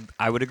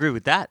 I would agree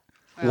with that.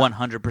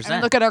 100%.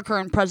 And look at our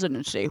current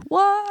presidency.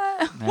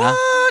 What? Yeah.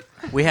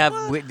 We have,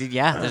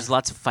 there's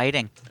lots of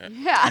fighting.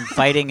 Yeah. And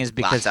fighting is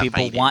because Lots of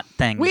people fighting. want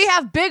things. We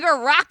have bigger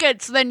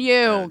rockets than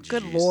you.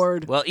 Good jeez.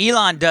 Lord. Well,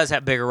 Elon does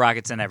have bigger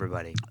rockets than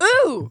everybody.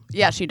 Ooh.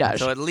 Yeah, she does.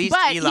 So at least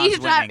but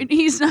Elon's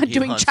he's not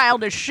doing Elon's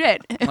childish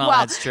shit. Well,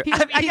 that's true.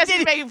 I guess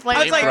he's making I was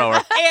like,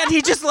 Flamethrower. and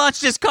he just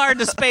launched his car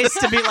into space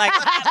to be like,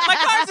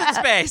 my car's in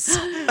space.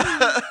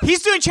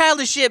 He's doing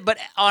childish shit, but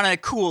on a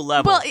cool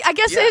level. Well, I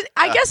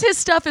guess his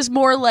stuff is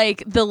more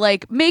like the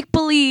make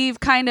believe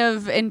kind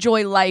of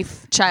enjoy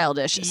life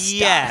childish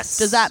Yes.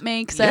 Does that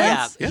make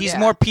sense? Yeah. He's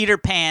more Peter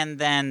Pan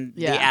than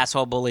the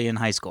asshole bully in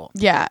high school.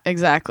 Yeah,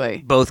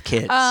 exactly. Both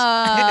kids.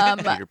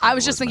 I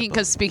was just thinking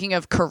because speaking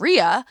of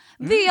Korea,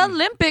 the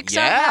Olympics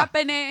are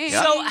happening.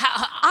 So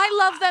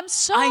I love them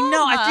so I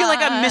know. much. I feel like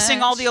I'm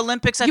missing all the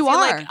Olympics. I feel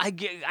like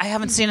I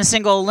haven't seen a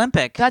single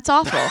Olympic. That's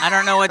awful. I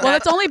don't know what. Well,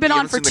 it's only been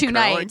on for haven't seen 2 the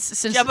curling? nights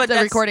since the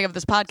recording of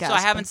this podcast. So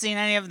I haven't seen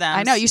any of them.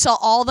 I know. You saw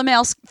all the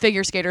male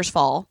figure skaters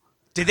fall.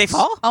 Did they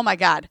fall? Oh my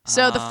God!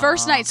 So the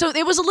first night, so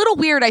it was a little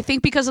weird. I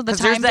think because of the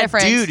time there's that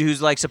difference. dude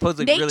who's like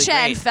supposedly Nate really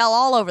Chen great. fell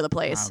all over the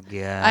place. Oh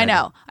God! I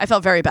know. I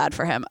felt very bad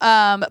for him.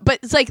 But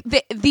it's like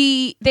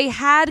they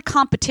had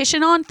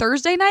competition on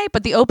Thursday night,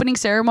 but the opening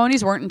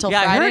ceremonies weren't until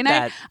I Friday heard night.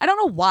 that. I don't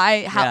know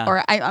why.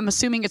 I'm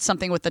assuming it's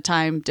something with the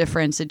time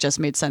difference. It just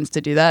made sense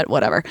to do that.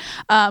 Whatever.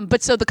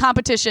 But so the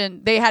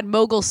competition, they had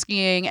mogul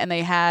skiing and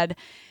they had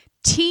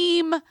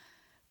team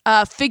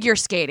figure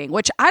skating,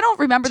 which I don't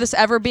remember this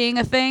ever being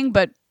a thing,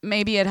 but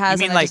maybe it has.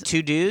 You mean like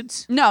 2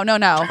 dudes? No.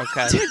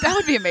 Okay. Dude, that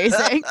would be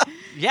amazing.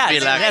 Yeah, Be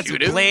like that's you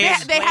do.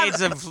 blades. They have-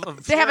 blades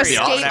of They have a fury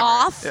or skate whatever.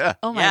 off. Yeah.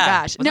 Oh my Yeah.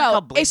 gosh. Wasn't it No.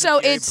 called Blades So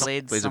of Fury? it's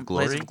Blades of some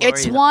Glory?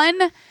 it's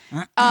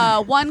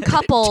one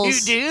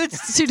couple's 2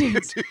 dudes. 2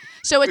 dudes.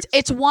 So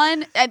it's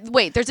one.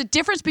 Wait, there's a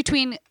difference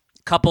between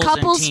Couples and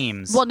couples.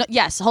 teams. Well, no,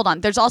 yes. Hold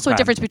on. There's also a Okay.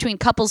 difference between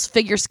couples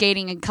figure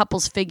skating and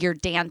couples figure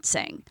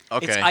dancing.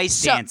 Okay. It's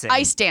ice dancing. So,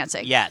 ice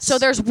dancing. Yes. So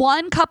there's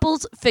one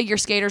couple's figure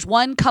skaters,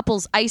 one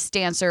couple's ice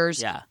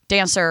dancers. Yeah.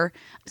 Dancers.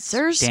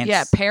 Dance.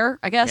 Yeah, pair,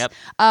 I guess.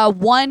 Yep.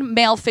 One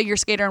male figure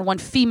skater and one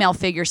female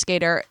figure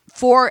skater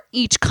for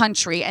each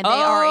country, and they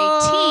are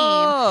a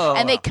team,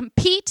 and they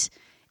compete.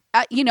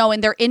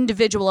 In their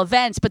individual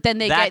events, but then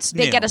they That's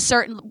get new. a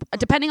certain,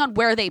 depending on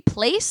where they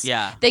place.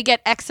 Yeah. They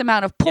get X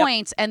amount of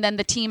points, and then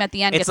the team at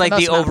the end It's gets like the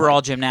most the amount of overall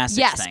points. gymnastics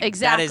Yes, thing.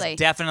 exactly. That is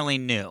definitely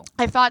new.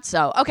 I thought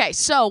so. Okay,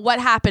 so what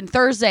happened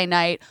Thursday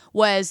night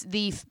was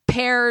the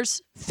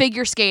pairs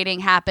figure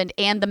skating happened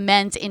and the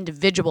men's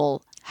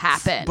individual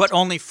happened. But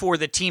only for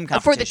the team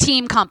competition. for the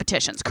team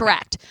competitions,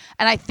 correct.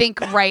 And I think,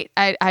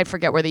 I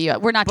forget where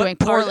we're not doing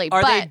poorly,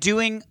 Are but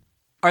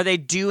they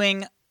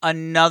doing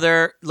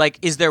another, like,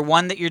 is there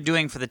one that you're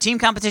doing for the team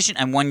competition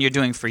and one you're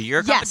doing for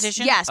your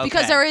competition? Yes, because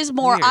Okay. there is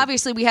more. Weird.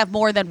 Obviously, we have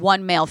more than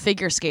one male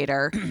figure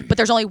skater, but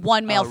there's only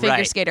one male figure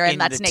right. skater, In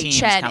and that's the Nate team's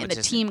Chen in the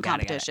competition. team Got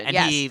it. competition. And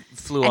yes. he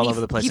flew And all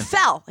over the place. He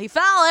fell. He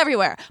fell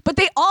everywhere. But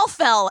they all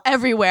fell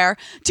everywhere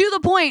to the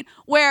point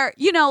where,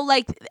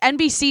 like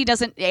NBC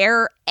doesn't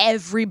air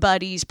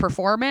everybody's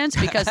performance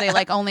because they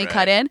only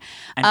cut in.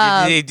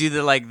 And did they do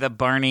the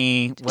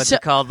Barney, what's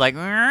it called? Like,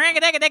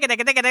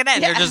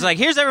 they're just like,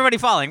 here's everybody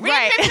falling.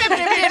 Right.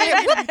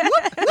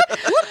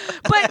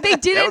 But they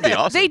didn't. would be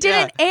awesome. They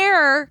didn't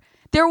air.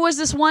 There was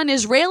this one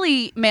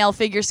Israeli male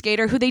figure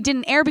skater who they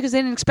didn't air because they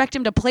didn't expect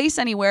him to place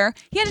anywhere.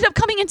 He ended up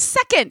coming in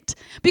second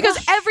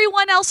because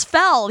everyone else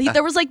fell.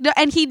 There was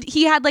and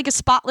he had a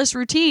spotless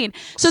routine.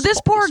 So this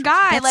poor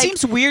guy, That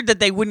seems weird that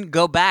they wouldn't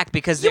go back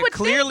because they would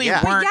clearly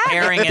think, weren't but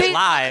yeah, airing they- it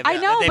live. I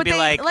know, They'd but be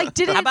they,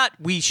 didn't- How about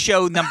we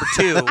show number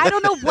 2? I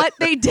don't know what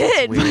they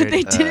did, but weird.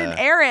 they didn't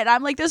air it.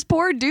 I'm like, this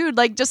poor dude,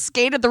 just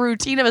skated the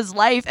routine of his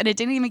life, and it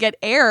didn't even get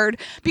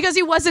aired because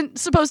he wasn't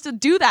supposed to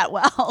do that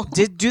well.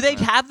 Do they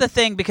have the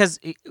thing? Because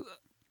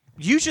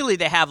usually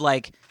they have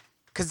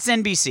because it's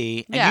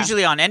NBC, and Yeah.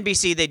 usually on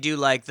NBC they do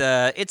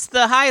it's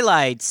the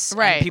highlights,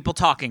 Right. and people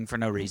talking for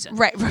no reason,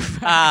 Right.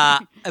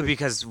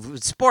 because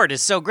sport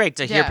is so great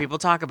to hear Yeah. people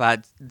talk about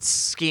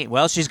skiing.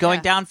 Well, she's going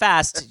Yeah. down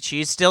fast.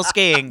 She's still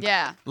skiing.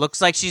 Yeah. Looks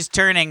like she's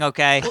turning.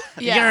 Okay.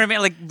 yeah. You know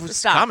what I mean?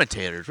 Stop.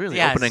 Commentators really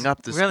Yeah, opening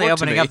up the really sport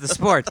opening to me. up the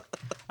sport.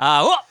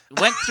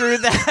 Went through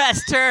that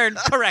turn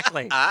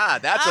correctly.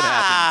 That's what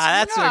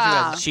happens. That's where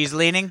she was. She's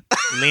leaning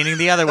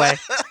the other way.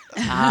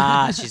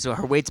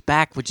 Her weight's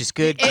back, which is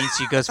good. Means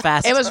she goes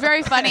fast. It was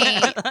very funny.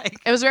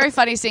 It was very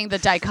funny seeing the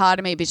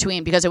dichotomy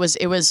between, because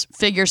it was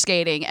figure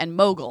skating and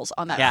moguls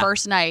on that Yeah.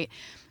 first night.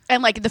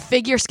 And the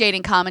figure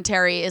skating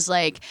commentary is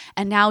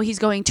and now he's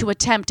going to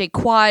attempt a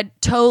quad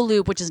toe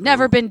loop, which has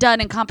never been done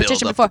in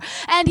competition Build before. up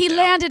And he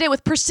landed it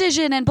with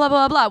precision and blah,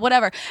 blah, blah,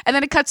 whatever. And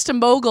then it cuts to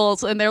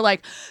moguls and they're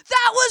like,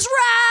 that was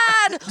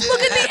rad!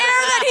 Look at the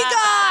air that he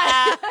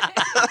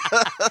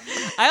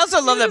got! I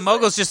also love that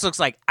moguls just looks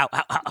like ow,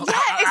 ow, ow, ow,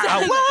 Yeah,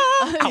 exactly.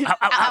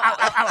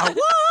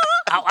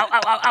 That's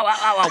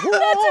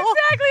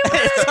exactly what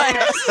it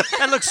is.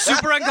 that looks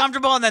super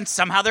uncomfortable, and then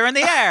somehow they're in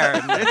the air,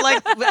 and it's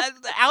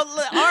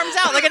arms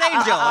out like an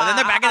angel, and then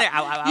they're back in there.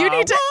 Ow, ow, ow, You ow.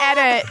 need to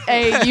edit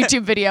a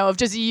YouTube video of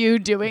just you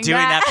doing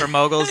that for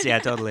moguls. Yeah,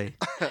 totally.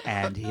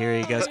 And here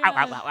he goes. Ow,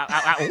 ow, ow, ow,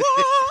 ow, ow.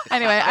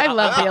 Anyway, I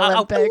love the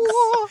Olympics.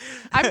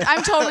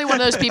 I'm totally one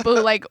of those people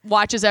who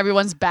watches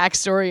everyone's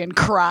backstory and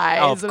cries.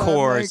 Of and I'm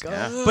course. like,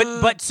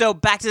 "Ugh." But so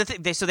back to the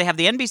thing. So they have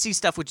the NBC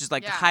stuff, which is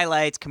the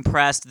highlights,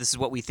 compressed. This is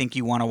what we think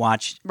you want to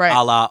watch. Right.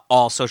 A la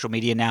all social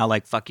media now.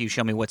 Fuck you,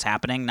 show me what's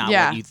happening, not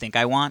what you think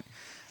I want.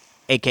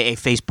 AKA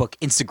Facebook,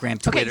 Instagram,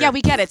 Twitter. Okay, yeah,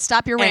 we get it.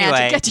 Stop your rant Anyway,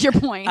 and get to your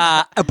point.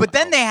 But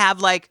then they have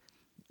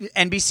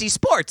NBC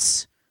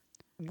Sports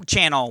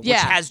channel, which Yeah.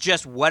 has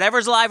just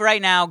whatever's live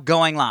right now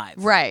going live.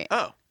 right.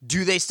 Oh.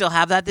 Do they still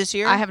have that this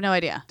year? I have no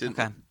idea.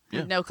 Okay.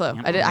 Yeah. No clue.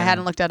 Yeah. I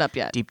hadn't looked that up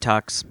yet. Deep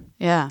talks.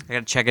 Yeah. I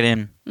gotta check it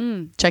in.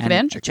 Check it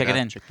in. Check it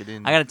in. Check it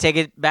in. I gotta take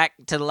it back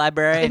to the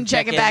library And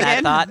check it in back that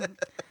in. thought.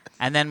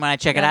 And then when I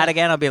check it out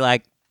again, I'll be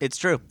like, it's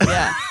true.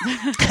 Yeah.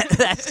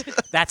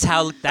 That's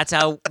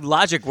how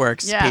logic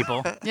works, Yeah.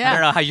 people. Yeah. I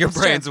don't know how your It's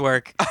brains true.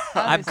 work.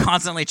 I'm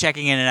constantly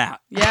checking in and out.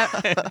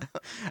 Yep.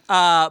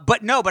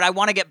 But I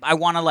want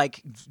to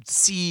like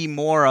see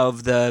more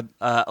of the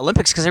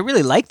Olympics because I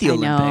really like the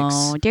Olympics.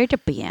 No, they're the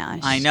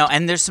best. I know,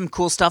 and there's some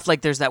cool stuff.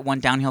 Like there's that one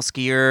downhill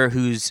skier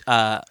whose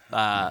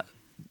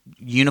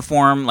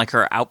uniform, like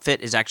her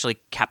outfit, is actually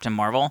Captain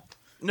Marvel.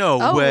 No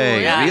Oh,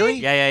 way. yeah. Really?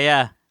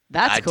 Yeah.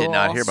 That's I cool. did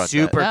not hear about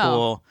Super that.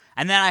 cool.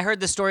 And then I heard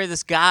the story of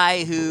this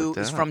guy who Look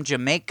that is up. from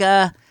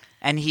Jamaica,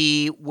 and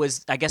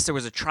I guess there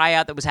was a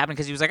tryout that was happening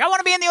because he was like, I want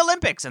to be in the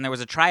Olympics. And there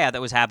was a tryout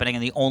that was happening,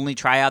 and the only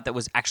tryout that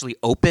was actually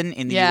open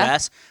in the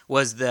U.S.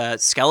 was the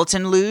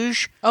skeleton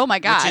luge. Oh my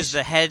gosh. Which is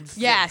the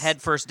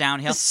head first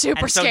downhill. The super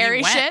And so he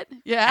scary went shit.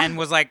 Yeah. And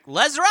was like,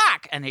 let's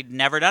rock. And he'd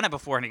never done it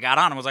before, and he got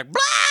on and was like,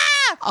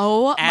 blah!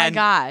 Oh my And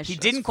gosh. He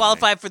didn't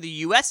qualify for the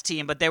U.S.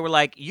 team, but they were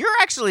like, you're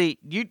actually,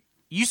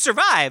 you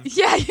survived.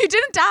 Yeah, you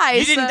didn't die.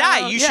 You didn't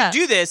die. You should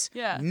do this.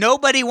 Yeah.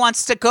 Nobody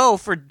wants to go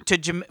from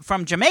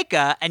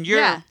Jamaica, and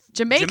you're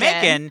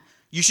Jamaican.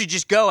 You should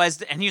just go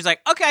and he was like,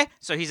 okay.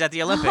 So he's at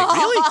the Olympics.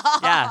 Really?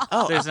 Yeah.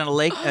 There's a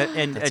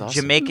That's awesome.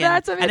 Jamaican.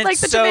 That's and like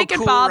it's the so Jamaican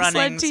cool bobsled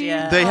runnings, team.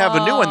 Yeah. They have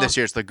a new one this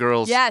year. It's the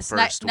girls' Yes,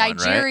 first one, right?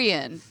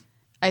 Nigerian,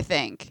 I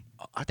think.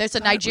 There's a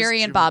thought it was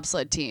Nigerian Jama-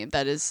 bobsled team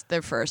that is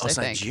their first, Oh, I it's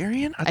think.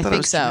 Nigerian? I thought it think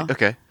was so. Jamaican.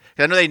 Okay.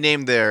 I know they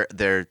named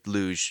their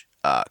luge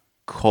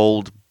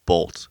Cold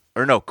Bolt.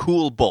 Or no,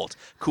 Cool Bolt.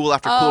 Cool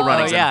after cool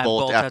runnings and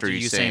Bolt after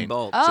Usain.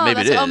 Bolt. Oh, So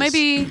maybe it that's- is. Oh,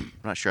 maybe. I'm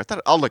not sure.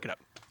 I'll look it up.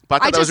 But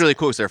I thought that was really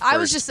cool. It's their first I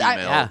was just female,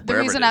 the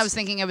wherever reason it I is. was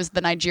thinking it was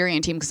the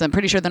Nigerian team because I'm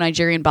pretty sure the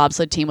Nigerian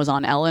bobsled team was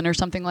on Ellen or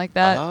something like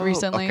that Oh,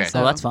 recently. okay.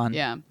 So, Oh, that's fun.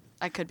 Yeah,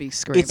 I could be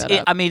screwing that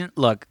up. I mean,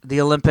 look, the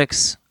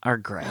Olympics are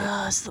great.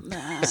 It's the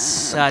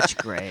best. Such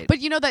great. But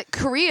you know that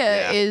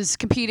Korea is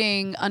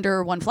competing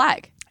under one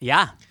flag,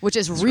 yeah. which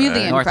is really right.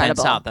 incredible. North and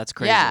South. That's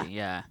crazy.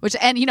 Yeah. Which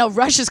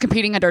Russia's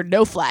competing under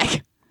no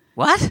flag.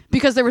 What?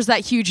 Because there was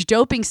that huge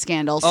doping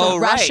scandal. So Oh,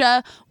 right.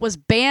 Russia was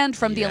banned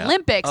from the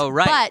Olympics. Oh,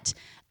 right. But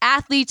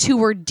athletes who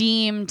were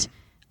deemed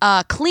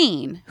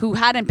clean, who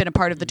hadn't been a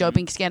part of the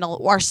doping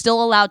scandal, are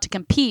still allowed to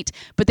compete,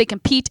 but they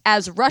compete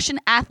as Russian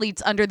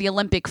athletes under the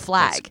Olympic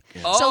flag.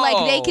 So,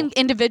 like, they can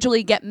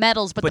individually get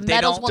medals, but the they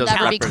medals don't will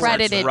never be represent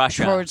credited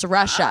Russia. towards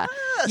Russia.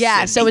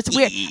 Yeah, so it's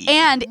weird.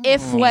 And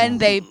if when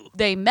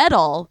they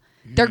medal,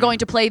 they're going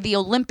to play the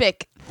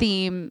Olympic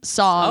theme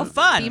song. Oh,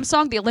 fun. Theme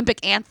song, the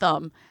Olympic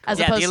anthem, as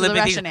opposed to the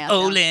Russian anthem.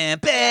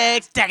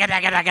 Olympics, daga,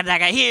 daga, daga,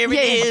 daga, here it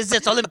is.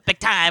 It's Olympic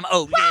time.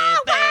 Olympics.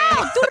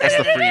 That's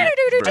the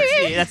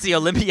free That's the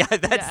Olympia.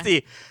 That's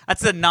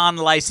the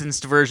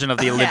non-licensed version of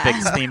the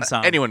Olympics theme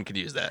song. Anyone could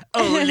use that.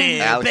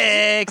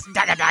 Olympics,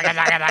 daga, daga,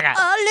 daga, daga.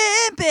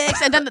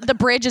 Olympics, and then the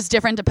bridge is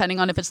different depending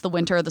on if it's the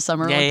winter or the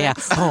summer Yeah.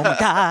 Olympics. Oh my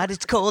God,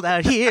 it's cold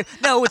out here.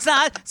 No, it's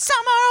not.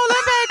 Summer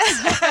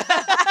Olympics.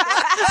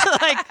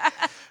 Like,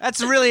 that's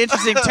a really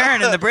interesting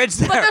turn in the bridge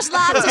there. But there's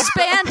lots of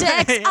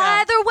spandex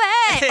either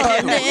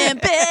way.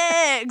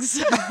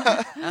 Olympics.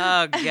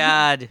 Oh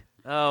God.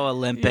 Oh,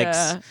 Olympics.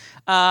 Yeah.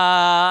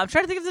 I'm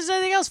trying to think if there's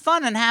anything else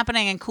fun and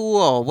happening and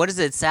cool. What is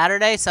it?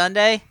 Saturday?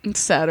 Sunday? It's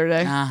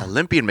Saturday.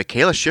 Olympian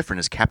Michaela Schifrin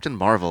is Captain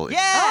Marvel. Yeah.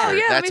 Oh,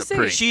 yeah, let me That's see. a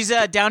pretty. She's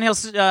a downhill.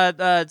 Look at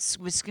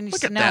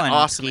that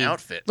awesome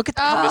outfit. Look at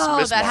the Oh,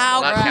 Miss that Marvel,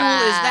 how not cool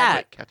Captain- is that?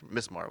 wait, Captain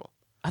Miss Marvel.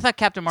 I thought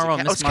Captain Marvel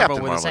and Oh, Miss it's Marvel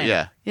Captain were the same.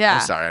 Yeah. Yeah.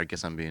 I'm sorry. I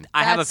guess I'm being.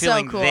 I have a That's so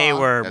feeling they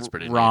cool. were That's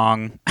pretty neat.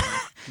 wrong.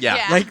 Yeah.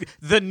 Yeah. Like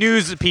the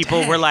news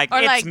people were like, Or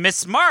it's like-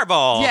 Miss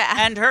Marvel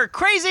Yeah. and her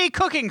crazy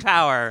cooking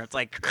power. It's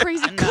like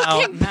Crazy no,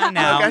 cooking no, power.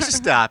 no. Oh, guys, just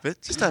stop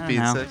it. Just stop being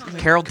No. such.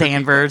 Carol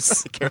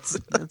Danvers. Let's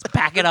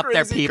back it up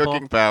there, Crazy people.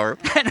 Cooking power.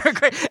 And her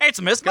it's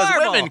Miss Because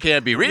Marvel. women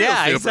can't be real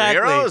yeah,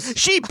 superheroes. Exactly.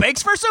 She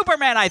bakes for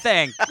Superman, I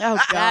think. Oh,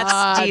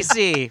 God. That's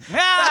DC.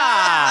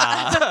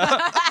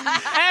 Yeah.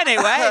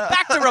 Anyway,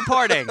 back to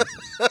reporting.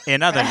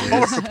 In other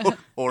news,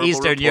 Horrible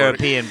Eastern reporting.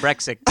 European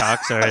Brexit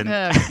talks are in.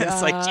 Oh,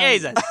 It's like,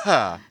 Jesus.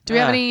 Do we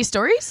have any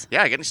stories?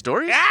 Yeah, got any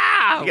stories?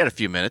 Yeah. You got a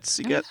few minutes.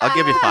 I'll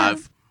give you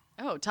 5.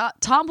 Oh,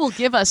 Tom will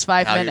give us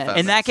 5 I'll give you minutes. 5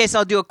 In that case,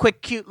 I'll do a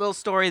quick, cute little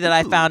story that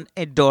I found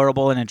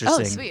adorable and Oh,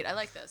 interesting. sweet. I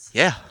like this.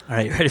 Yeah. All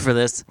right, you ready for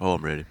this? Oh,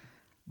 I'm ready.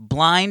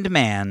 Blind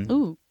man,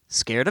 Ooh.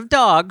 scared of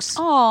dogs,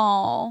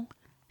 Oh.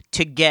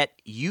 to get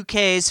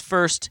UK's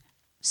first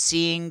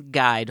seeing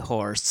guide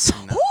horse.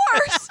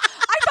 Horse?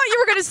 I thought you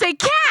were going to say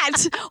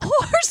cat.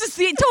 Horse is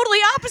the totally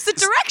opposite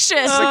direction.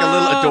 It's like a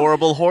little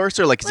adorable horse,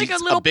 or like, Like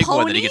it's a little big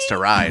one that he Oh. pony? gets to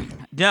ride.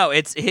 No,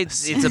 it's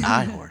a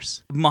High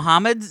horse.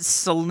 Mohammed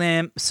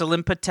Salim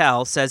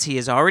Patel says he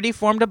has already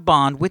formed a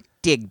bond with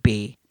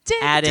Digby,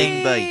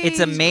 adding, Digby. "It's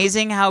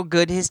amazing how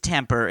good his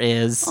temper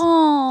is."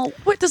 Oh. Oh,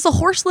 what does the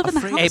horse live in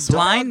the house? A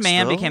blind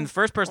man became the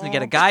first person to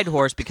get a guide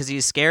horse because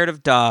he's scared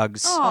of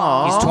dogs.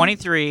 Aww. He's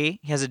 23.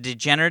 He has a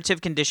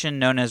degenerative condition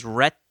known as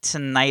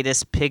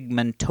retinitis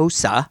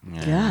pigmentosa.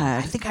 Yeah.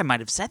 I think I might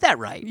have said that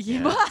right.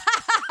 Yeah.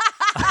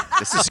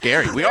 This is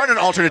scary. We are in an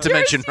alternate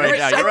dimension right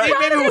now. You're right.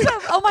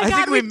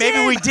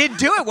 Maybe we did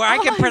do it where I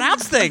can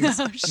pronounce things.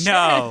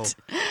 No,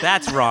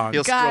 that's wrong.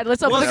 God,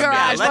 let's open the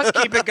garage. Let's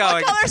keep it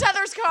going. What color's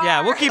Heather's car?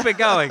 Yeah, we'll keep it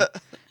going.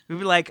 We'd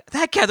be like,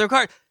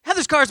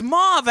 Heather's car's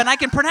mauve, and I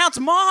can pronounce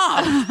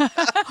mauve.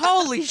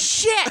 Holy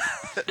shit.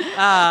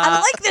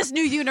 I like this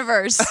new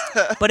universe.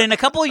 But in a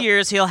couple of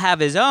years, he'll have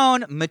his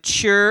own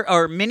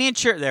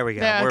miniature. There we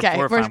go. Yeah,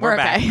 we're fine. We're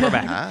back. We're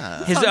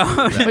back. His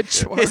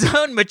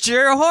own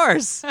mature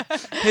horse.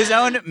 His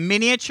own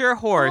miniature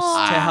horse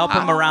to help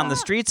him around the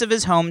streets of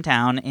his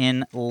hometown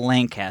in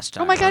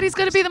Lancaster. Oh my God, he's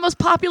going to be the most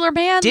popular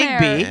man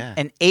Digby,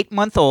 an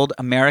 8-month-old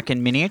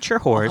American miniature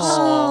horse,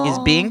 is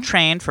being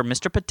trained for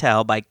Mr.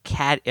 Patel by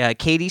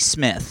Katie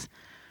Smith.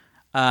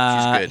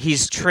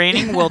 His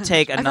training will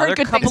take another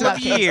couple of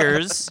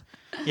years.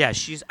 Yeah,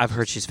 I've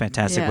heard she's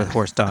fantastic with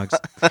horse dogs.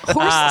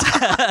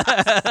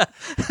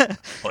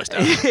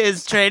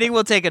 His training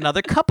will take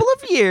another couple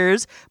of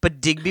years,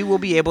 but Digby will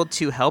be able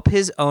to help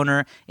his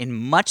owner in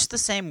much the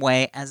same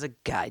way as a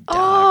guide dog.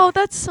 Oh,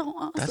 that's so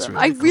awesome. That's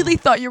really cool. Really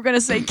thought you were going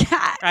to say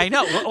cat. I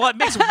know. Well, it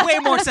makes way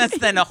more sense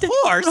than a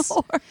horse.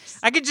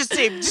 I could just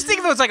think if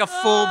it was like a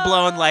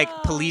full-blown like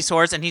police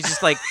horse and he's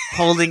just like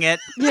holding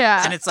it.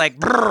 Yeah. And it's like,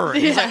 brrr.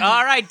 He's like,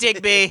 all right,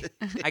 Digby,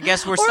 I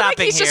guess we're stopping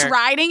here. Or he's just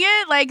riding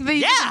it. Like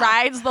he just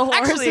rides the horse.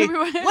 Actually,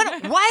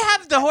 why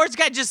have the horse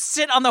guy just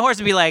sit on the horse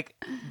and be like,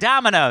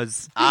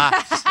 dominoes?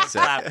 Clap,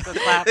 good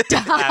clap,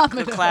 good clap,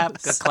 good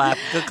clap, good clap,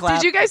 good clap.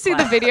 Did you guys see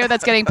the video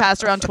that's getting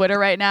passed around Twitter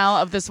right now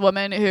of this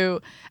woman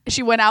who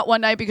she went out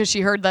one night because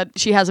she heard that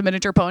she has a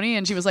miniature pony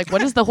and she was like,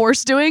 what is the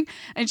horse doing?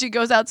 And she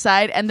goes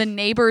outside and the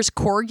neighbor's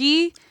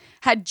corgi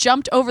had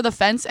jumped over the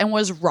fence and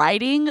was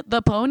riding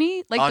the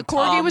pony. Like the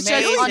corgi was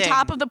just on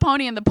top of the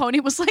pony and the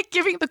pony was like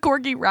giving the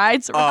corgi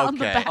rides around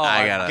the back. Oh,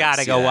 I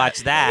gotta go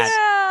watch that.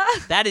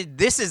 Yeah.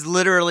 This is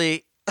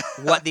literally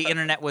what the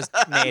internet was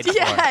made for.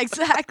 Yeah,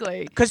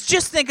 exactly. Because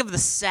just think of the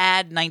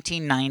sad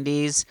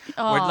 1990s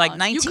or like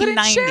 1990 you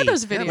couldn't share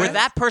those videos. Where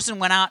that person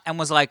went out and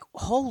was like,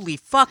 holy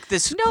fuck,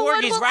 this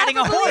corgi's riding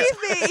a horse.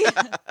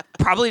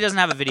 Probably doesn't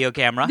have a video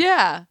camera.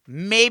 Yeah.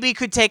 Maybe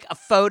could take a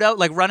photo,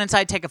 like run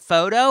inside, take a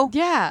photo.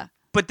 Yeah.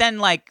 But then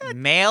like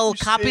mail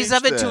copies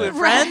of it to her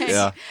friends.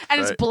 Yeah.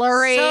 And it's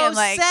blurry so and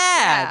like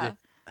sad. Yeah.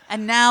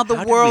 And now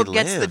the world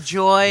gets the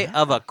joy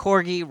of a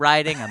corgi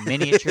riding a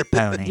miniature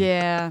pony.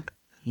 Yeah.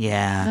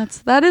 Yeah.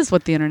 That is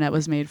what the internet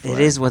was made for.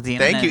 It is what the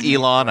internet Thank you,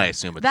 Elon. I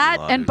assume it's that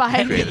Elon and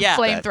buying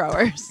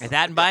flamethrowers.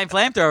 That and buying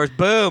flamethrowers.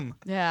 Boom.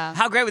 Yeah.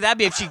 How great would that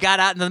be if she got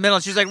out in the middle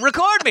and she was like,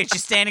 record me.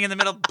 She's standing in the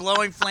middle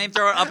blowing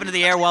flamethrower up into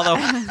the air while the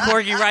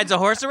corgi rides a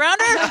horse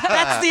around her?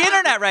 That's the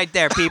internet right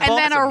there, people.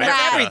 And then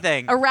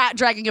everything. A rat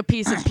dragging a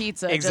piece of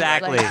pizza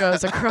exactly just,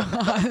 goes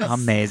across.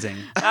 Amazing.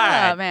 All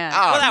right. Oh, man.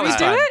 Well, that was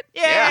fun. Do it?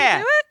 Yeah.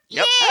 Do it?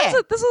 Yep. Yeah.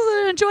 This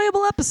was an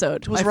enjoyable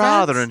episode. It was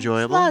rather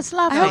enjoyable. I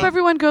hope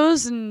everyone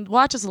goes and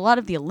watches a lot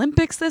of the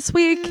Olympics this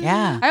week.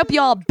 Yeah. I hope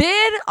y'all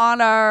bid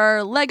on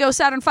our Lego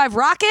Saturn V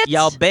rocket.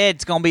 Y'all bid.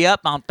 It's going to be up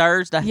on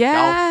Thursday.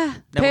 Yeah.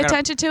 Pay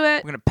attention to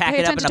it. We're going to pack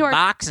it up in a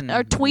box and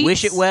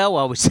wish it well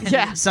while we send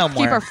it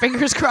somewhere. Keep our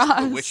fingers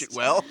crossed. Wish it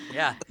well.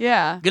 Yeah.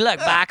 Yeah. Good luck,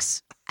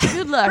 box.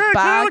 Good luck,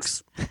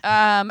 box.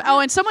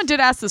 And someone did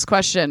ask this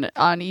question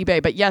on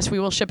eBay, but yes, we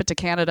will ship it to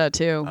Canada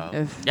too.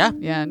 Yeah,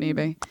 on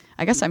eBay.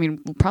 I guess we'll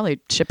probably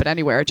ship it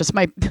anywhere. It just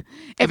might.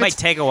 It might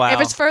take a while.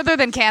 If it's further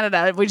than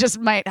Canada, we just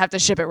might have to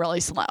ship it really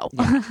slow.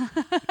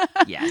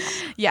 Yeah.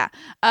 Yeah.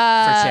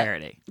 For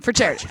charity. For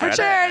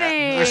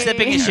charity. We're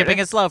shipping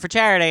it slow for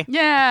charity.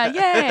 Yeah.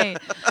 Yay.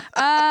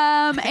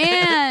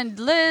 And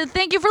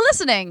thank you for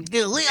listening.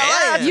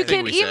 You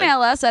can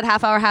email us at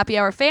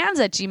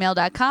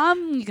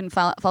halfhourhappyhourfans@gmail.com. You can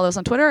follow us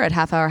on Twitter at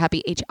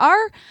halfhourhappyhr.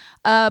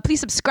 Please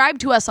subscribe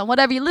to us on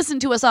whatever you listen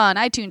to us on: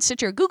 iTunes,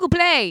 Stitcher, Google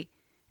Play.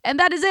 And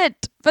that is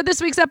it for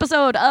this week's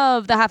episode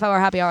of the Half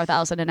Hour Happy Hour with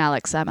Allison and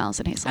Alex. I'm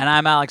Allison Hazel. And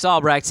I'm Alex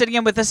Albrecht. Sitting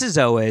in with us as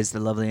always,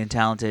 the lovely and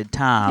talented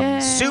Tom Yay.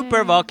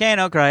 Super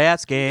Volcano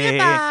Krajewski.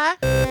 Goodbye.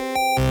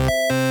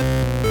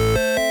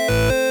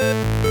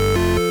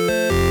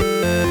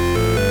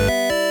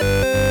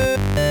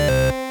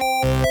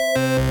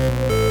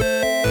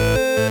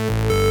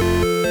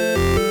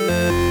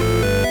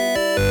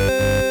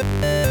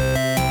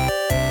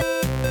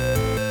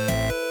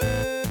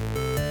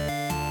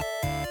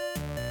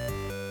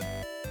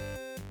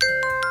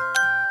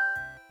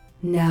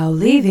 Now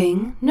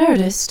leaving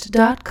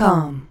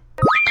Nerdist.com.